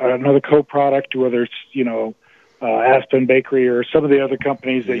another co-product, whether it's, you know, Aspen Bakery or some of the other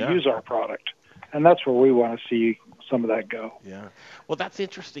companies that use our product. And that's where we want to see some of that go. Yeah. Well, that's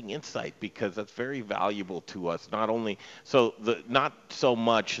interesting insight, because that's very valuable to us. Not only not so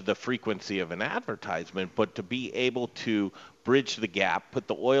much the frequency of an advertisement, but to be able to bridge the gap, put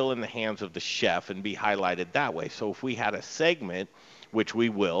the oil in the hands of the chef and be highlighted that way. So if we had a segment, which we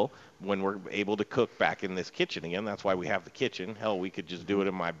will when we're able to cook back in this kitchen again, that's why we have the kitchen. Hell, we could just do it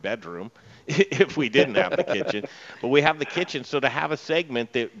in my bedroom if we didn't have the kitchen. But we have the kitchen, so to have a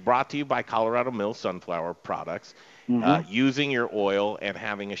segment that brought to you by Colorado Mills Sunflower Products, using your oil and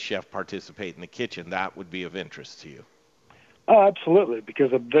having a chef participate in the kitchen, that would be of interest to you. Oh, absolutely, because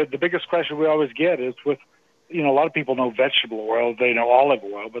the biggest question we always get is with, you know, a lot of people know vegetable oil, they know olive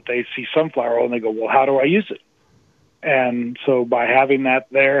oil, but they see sunflower oil and they go, well, how do I use it? And so by having that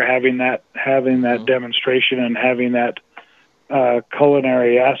there, having that demonstration and having that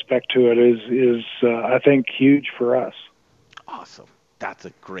culinary aspect to it is I think, huge for us. Awesome. That's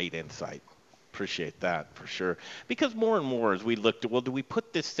a great insight. Appreciate that for sure. Because more and more as we looked at, well, do we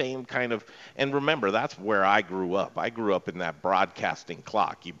put this same kind of, and remember, that's where I grew up. I grew up in that broadcasting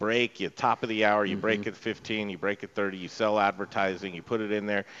clock. You break, you top of the hour, you break at 15, you break at 30, you sell advertising, you put it in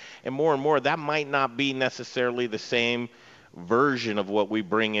there. And more, that might not be necessarily the same version of what we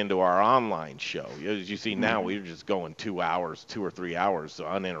bring into our online show. As you see now, we're just going 2 hours, 2 or 3 hours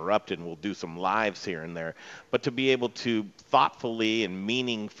uninterrupted, and we'll do some lives here and there. But to be able to thoughtfully and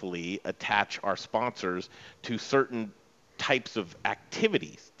meaningfully attach our sponsors to certain types of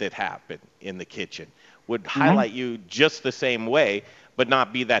activities that happen in the kitchen would highlight you just the same way, but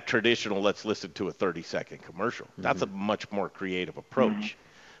not be that traditional, let's listen to a 30-second commercial. That's a much more creative approach.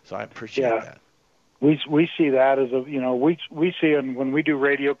 So I appreciate that. We see that as we see, and when we do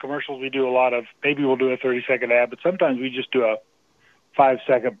radio commercials, we do a lot of, maybe we'll do a 30-second ad, but sometimes we just do a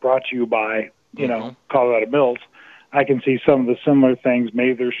 5-second brought to you by, you know, Colorado Mills. I can see some of the similar things.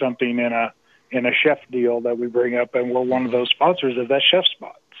 Maybe there's something in a chef deal that we bring up, and we're one of those sponsors of that chef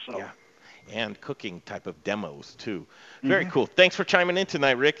spot. So. Yeah, and cooking type of demos too. Very cool. Thanks for chiming in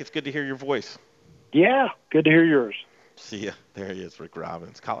tonight, Rick. It's good to hear your voice. Yeah, good to hear yours. See ya. There he is, Rick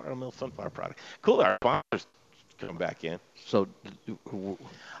Robbins, Colorado Mills Sunflower Product. Cool. Our sponsors come back in. So,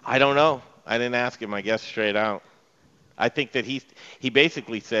 I don't know. I didn't ask him. I guess straight out. I think that he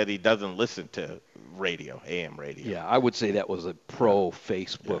basically said he doesn't listen to radio, AM radio. Yeah, I would say that was a pro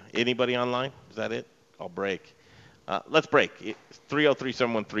Facebook. Yeah. Anybody online? Is that it? I'll break. Let's break.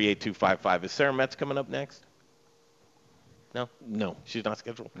 303-713-8255. Is Sarah Metz coming up next? No? No. She's not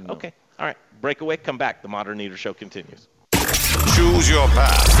scheduled? No. Okay. All right. Breakaway. Come back. The Modern Eater Show continues. Choose your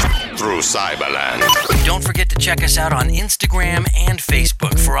path through Cyberland. Don't forget to check us out on Instagram and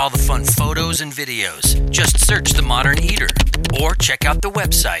Facebook for all the fun photos and videos. Just search The Modern Eater or check out the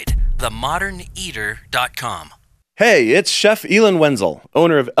website, themoderneater.com. Hey, it's Chef Elon Wenzel,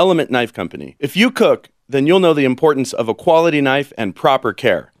 owner of Element Knife Company. If you cook, then you'll know the importance of a quality knife and proper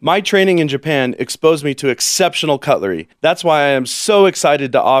care. My training in Japan exposed me to exceptional cutlery. That's why I am so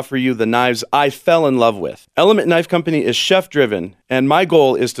excited to offer you the knives I fell in love with. Element Knife Company is chef-driven, and my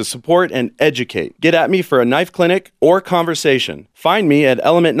goal is to support and educate. Get at me for a knife clinic or conversation. Find me at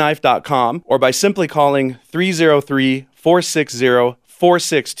elementknife.com or by simply calling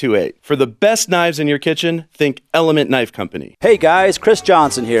 303-460-4628. For the best knives in your kitchen, think Element Knife Company. Hey guys, Chris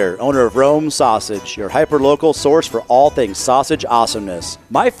Johnson here, owner of Rome Sausage, your hyper-local source for all things sausage awesomeness.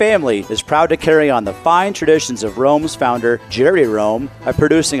 My family is proud to carry on the fine traditions of Rome's founder, Jerry Rome, by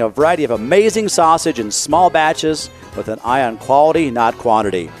producing a variety of amazing sausage in small batches with an eye on quality, not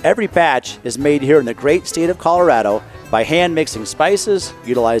quantity. Every batch is made here in the great state of Colorado by hand mixing spices,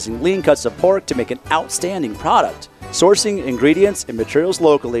 utilizing lean cuts of pork to make an outstanding product. Sourcing ingredients and materials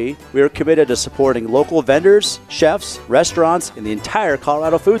locally, we are committed to supporting local vendors, chefs, restaurants, and the entire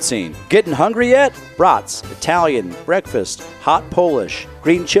Colorado food scene. Getting hungry yet? Brats, Italian, breakfast, hot Polish,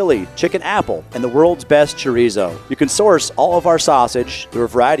 green chili, chicken apple, and the world's best chorizo. You can source all of our sausage through a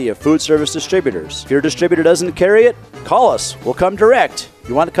variety of food service distributors. If your distributor doesn't carry it, call us. We'll come direct.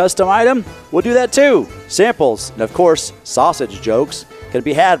 You want a custom item? We'll do that too. Samples, and of course, sausage jokes, can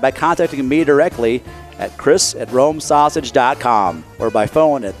be had by contacting me directly at chris@romesausage.com or by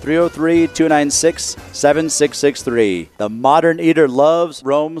phone at 303-296-7663. The Modern Eater loves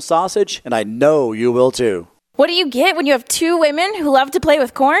Rome Sausage, and I know you will too. What do you get when you have two women who love to play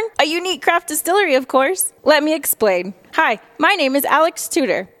with corn? A unique craft distillery, of course. Let me explain. Hi, my name is Alex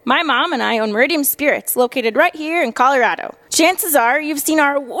Tudor. My mom and I own Meridian Spirits, located right here in Colorado. Chances are you've seen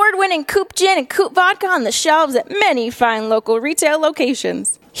our award-winning Coop Gin and Coop Vodka on the shelves at many fine local retail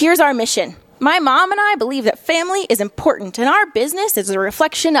locations. Here's our mission. My mom and I believe that family is important, and our business is a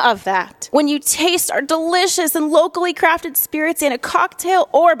reflection of that. When you taste our delicious and locally crafted spirits in a cocktail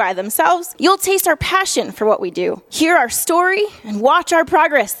or by themselves, you'll taste our passion for what we do. Hear our story and watch our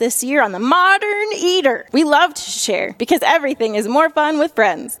progress this year on The Modern Eater. We love to share because everything is more fun with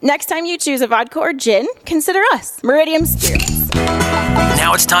friends. Next time you choose a vodka or gin, consider us, Meridian Spirits.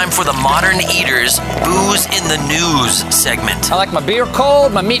 Now it's time for the Modern Eater's Booze in the News segment. I like my beer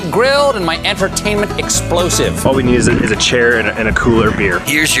cold, my meat grilled, and my entertainment explosive. All we need is a chair and a cooler beer.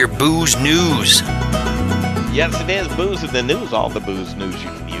 Here's your Booze News. Yes, it is Booze in the News. All the booze news you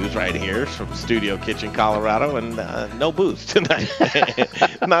can use right here from Studio Kitchen, Colorado, and no booze tonight.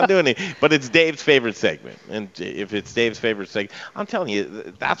 Not doing it, but it's Dave's favorite segment. And if it's Dave's favorite segment, I'm telling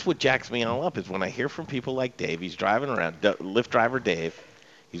you, that's what jacks me all up is when I hear from people like Dave. He's driving around, Lyft driver Dave.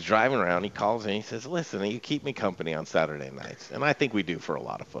 He's driving around. He calls in. He says, listen, you keep me company on Saturday nights. And I think we do for a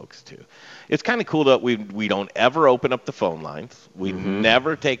lot of folks, too. It's kind of cool that we don't ever open up the phone lines. We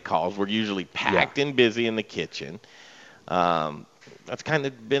never take calls. We're usually packed and busy in the kitchen. That's kind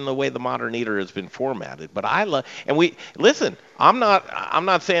of been the way the Modern Eater has been formatted. But I love – and we – listen, I'm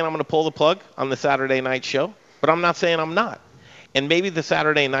not saying I'm going to pull the plug on the Saturday night show, but I'm not saying I'm not. And maybe the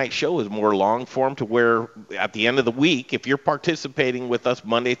Saturday night show is more long form to where at the end of the week, if you're participating with us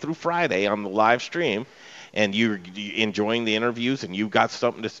Monday through Friday on the live stream and you're enjoying the interviews and you've got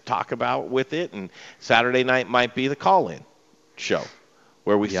something to talk about with it, and Saturday night might be the call-in show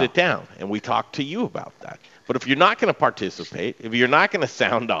where we sit down and we talk to you about that. But if you're not going to participate, if you're not going to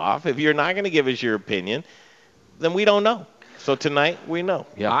sound off, if you're not going to give us your opinion, then we don't know. So tonight, we know.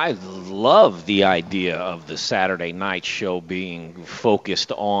 Yeah, I love the idea of the Saturday night show being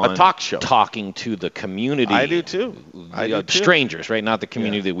focused on a talk show, talking to the community. I do too. Strangers, right? Not the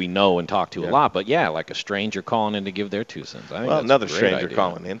community that we know and talk to a lot, but like a stranger calling in to give their 2 cents. I think that's another a great stranger idea.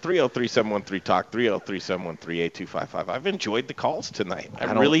 calling in. 303-713-TALK, 303-713-8255. I've enjoyed the calls tonight.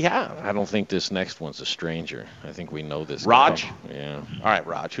 I really have. I don't think this next one's a stranger. I think we know this Raj? guy. Yeah. All right,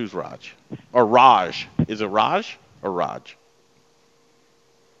 Raj. Who's Raj? Or Raj. Is it Raj or Raj?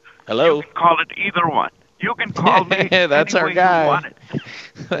 Hello? You can call it either one. You can call me That's any our way guy. you want it.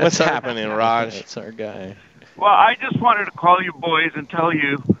 What's happening, Raj? That's our guy. Well, I just wanted to call you boys and tell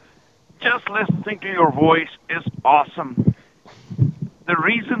you, just listening to your voice is awesome. The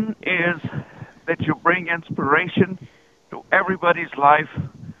reason is that you bring inspiration to everybody's life.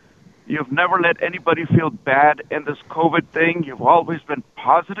 You've never let anybody feel bad in this COVID thing. You've always been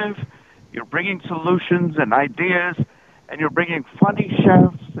positive. You're bringing solutions and ideas, and you're bringing funny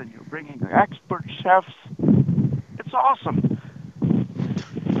chefs, and you're bringing expert chefs. It's awesome.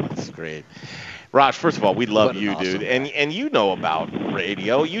 That's great. Raj, first of all, we love you, dude. And you know about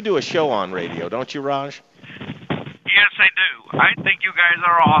radio. You do a show on radio, don't you, Raj? Yes, I do. I think you guys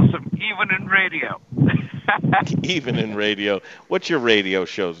are awesome, even in radio. Even in radio. What's your radio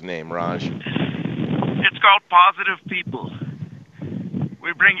show's name, Raj? It's called Positive People.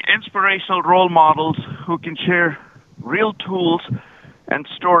 We bring inspirational role models who who can share real tools and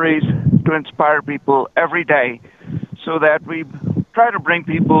stories to inspire people every day, so that we try to bring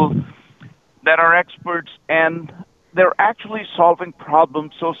people that are experts and they're actually solving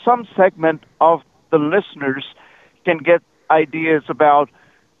problems. So some segment of the listeners can get ideas about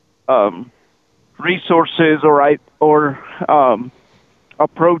resources or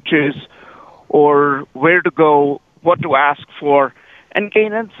approaches or where to go, what to ask for, and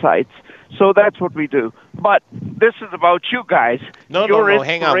gain insights. So that's what we do. But this is about you guys. No,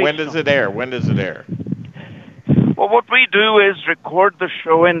 hang on. When does it air? Well, what we do is record the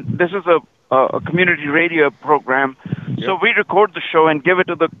show, and this is a community radio program. Yep. So we record the show and give it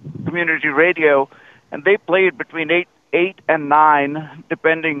to the community radio, and they play it between 8 and 9,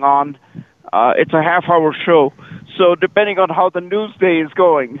 depending on, it's a half-hour show. So depending on how the news day is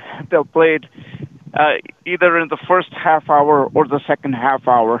going, they'll play it either in the first half hour or the second half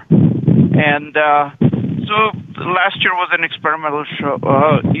hour. And so last year was an experimental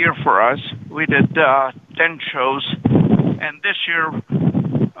year for us. We did 10 shows, and this year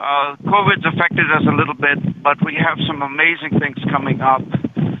COVID's affected us a little bit, but we have some amazing things coming up.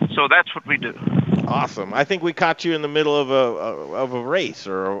 So that's what we do. Awesome. I think we caught you in the middle of a race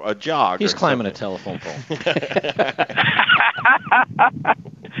or a jog. He's climbing a telephone pole.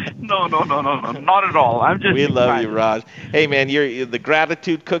 No, not at all. I'm just. We love you, Raj. Hey, man, you're the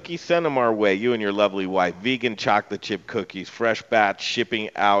gratitude cookies. Send them our way. You and your lovely wife. Vegan chocolate chip cookies, fresh batch, shipping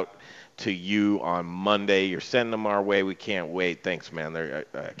out to you on Monday. You're sending them our way. We can't wait. Thanks, man. I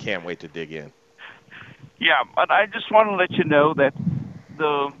can't wait to dig in. Yeah, but I just want to let you know that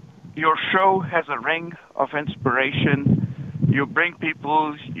your show has a ring of inspiration. You bring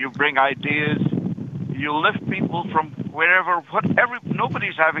people, you bring ideas, you lift people from wherever,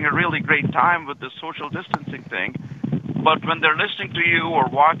 nobody's having a really great time with the social distancing thing, but when they're listening to you or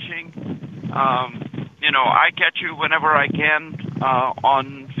watching, I catch you whenever I can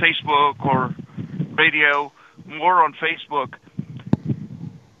on Facebook or radio, more on Facebook.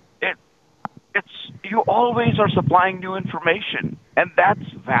 You always are supplying new information, and that's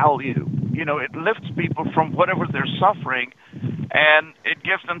value. It lifts people from whatever they're suffering, and it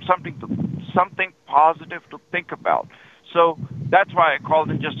gives them something positive to think about. So that's why I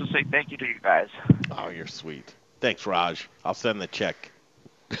called in, just to say thank you to you guys. Oh, you're sweet. Thanks, Raj. I'll send the check.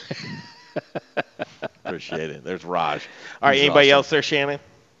 Appreciate it. There's Raj. All right, anybody else there, Shannon?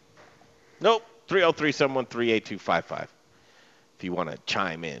 Nope. 303-713-8255. If you want to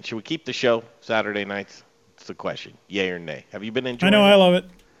chime in. Should we keep the show Saturday nights? It's the question. Yay or nay? Have you been enjoying it? I love it.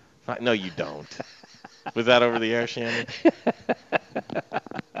 No, you don't. Was that over the air, Shannon?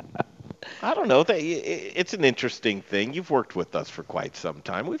 I don't know. It's an interesting thing. You've worked with us for quite some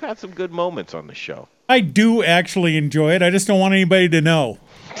time. We've had some good moments on the show. I do actually enjoy it. I just don't want anybody to know.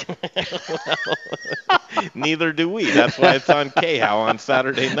 Neither do we. That's why it's on KHOW on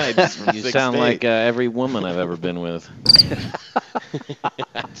Saturday nights from You 6 sound to 8. like every woman I've ever been with. Yeah.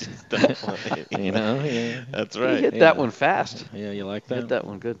 That's right. You hit that one fast. Yeah, you like that? Hit that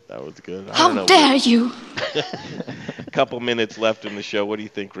one good. That was good. How dare you? A couple minutes left in the show. What do you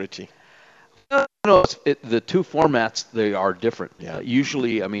think, Richie? The two formats, they are different. Yeah.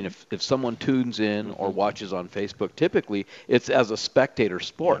 Usually, if someone tunes in or watches on Facebook, typically it's as a spectator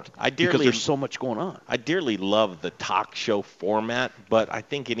sport because there's so much going on. I dearly love the talk show format, but I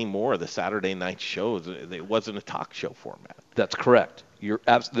think anymore the Saturday night shows, it wasn't a talk show format. That's correct.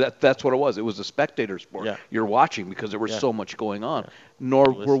 That's what it was. It was a spectator sport. Yeah. You're watching because there was so much going on.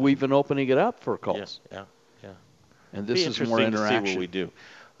 Nor were we even opening it up for calls. Yeah. And this is more interaction. To see what we do.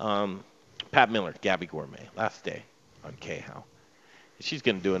 Pat Miller, Gabby Gourmet, last day on KHOW. She's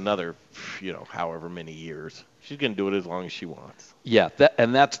going to do another, however many years. She's going to do it as long as she wants. Yeah,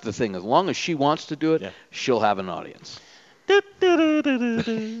 and that's the thing. As long as she wants to do it, she'll have an audience.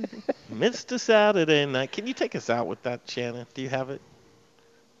 Mr. Saturday Night. Can you take us out with that, Shannon? Do you have it?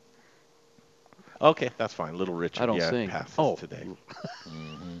 Okay, that's fine. Little Rich. I don't sing. Passes today.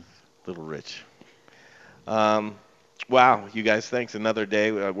 Little Rich. Wow, you guys, thanks. Another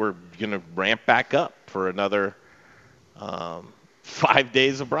day. We're going to ramp back up for another 5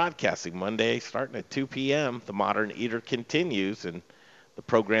 days of broadcasting. Monday starting at 2 p.m. The Modern Eater continues, and the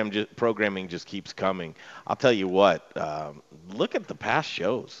programming just keeps coming. I'll tell you what, look at the past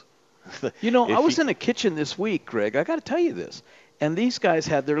shows. I was in a kitchen this week, Greg. I got to tell you this. And these guys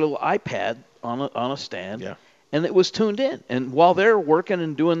had their little iPad on a stand, and it was tuned in. And while they're working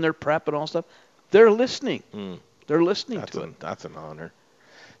and doing their prep and all stuff, they're listening. They're listening to it. That's an honor.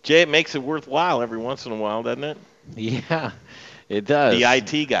 Jay, it makes it worthwhile every once in a while, doesn't it? Yeah. It does. The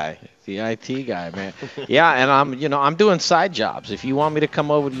IT guy. The IT guy, man. Yeah, and I'm doing side jobs. If you want me to come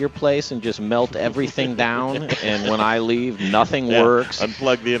over to your place and just melt everything down, and when I leave, nothing works.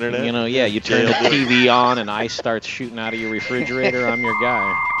 Unplug the internet. You turn the TV on and ice starts shooting out of your refrigerator. I'm your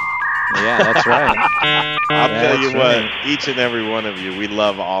guy. Yeah, that's right. I'll tell you what, each and every one of you, we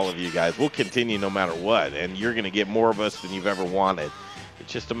love all of you guys. We'll continue no matter what, and you're going to get more of us than you've ever wanted.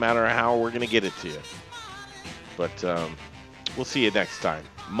 It's just a matter of how we're going to get it to you. But we'll see you next time.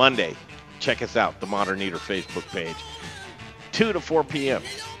 Monday, check us out, the Modern Eater Facebook page, 2 to 4 p.m.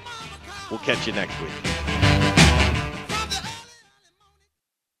 We'll catch you next week.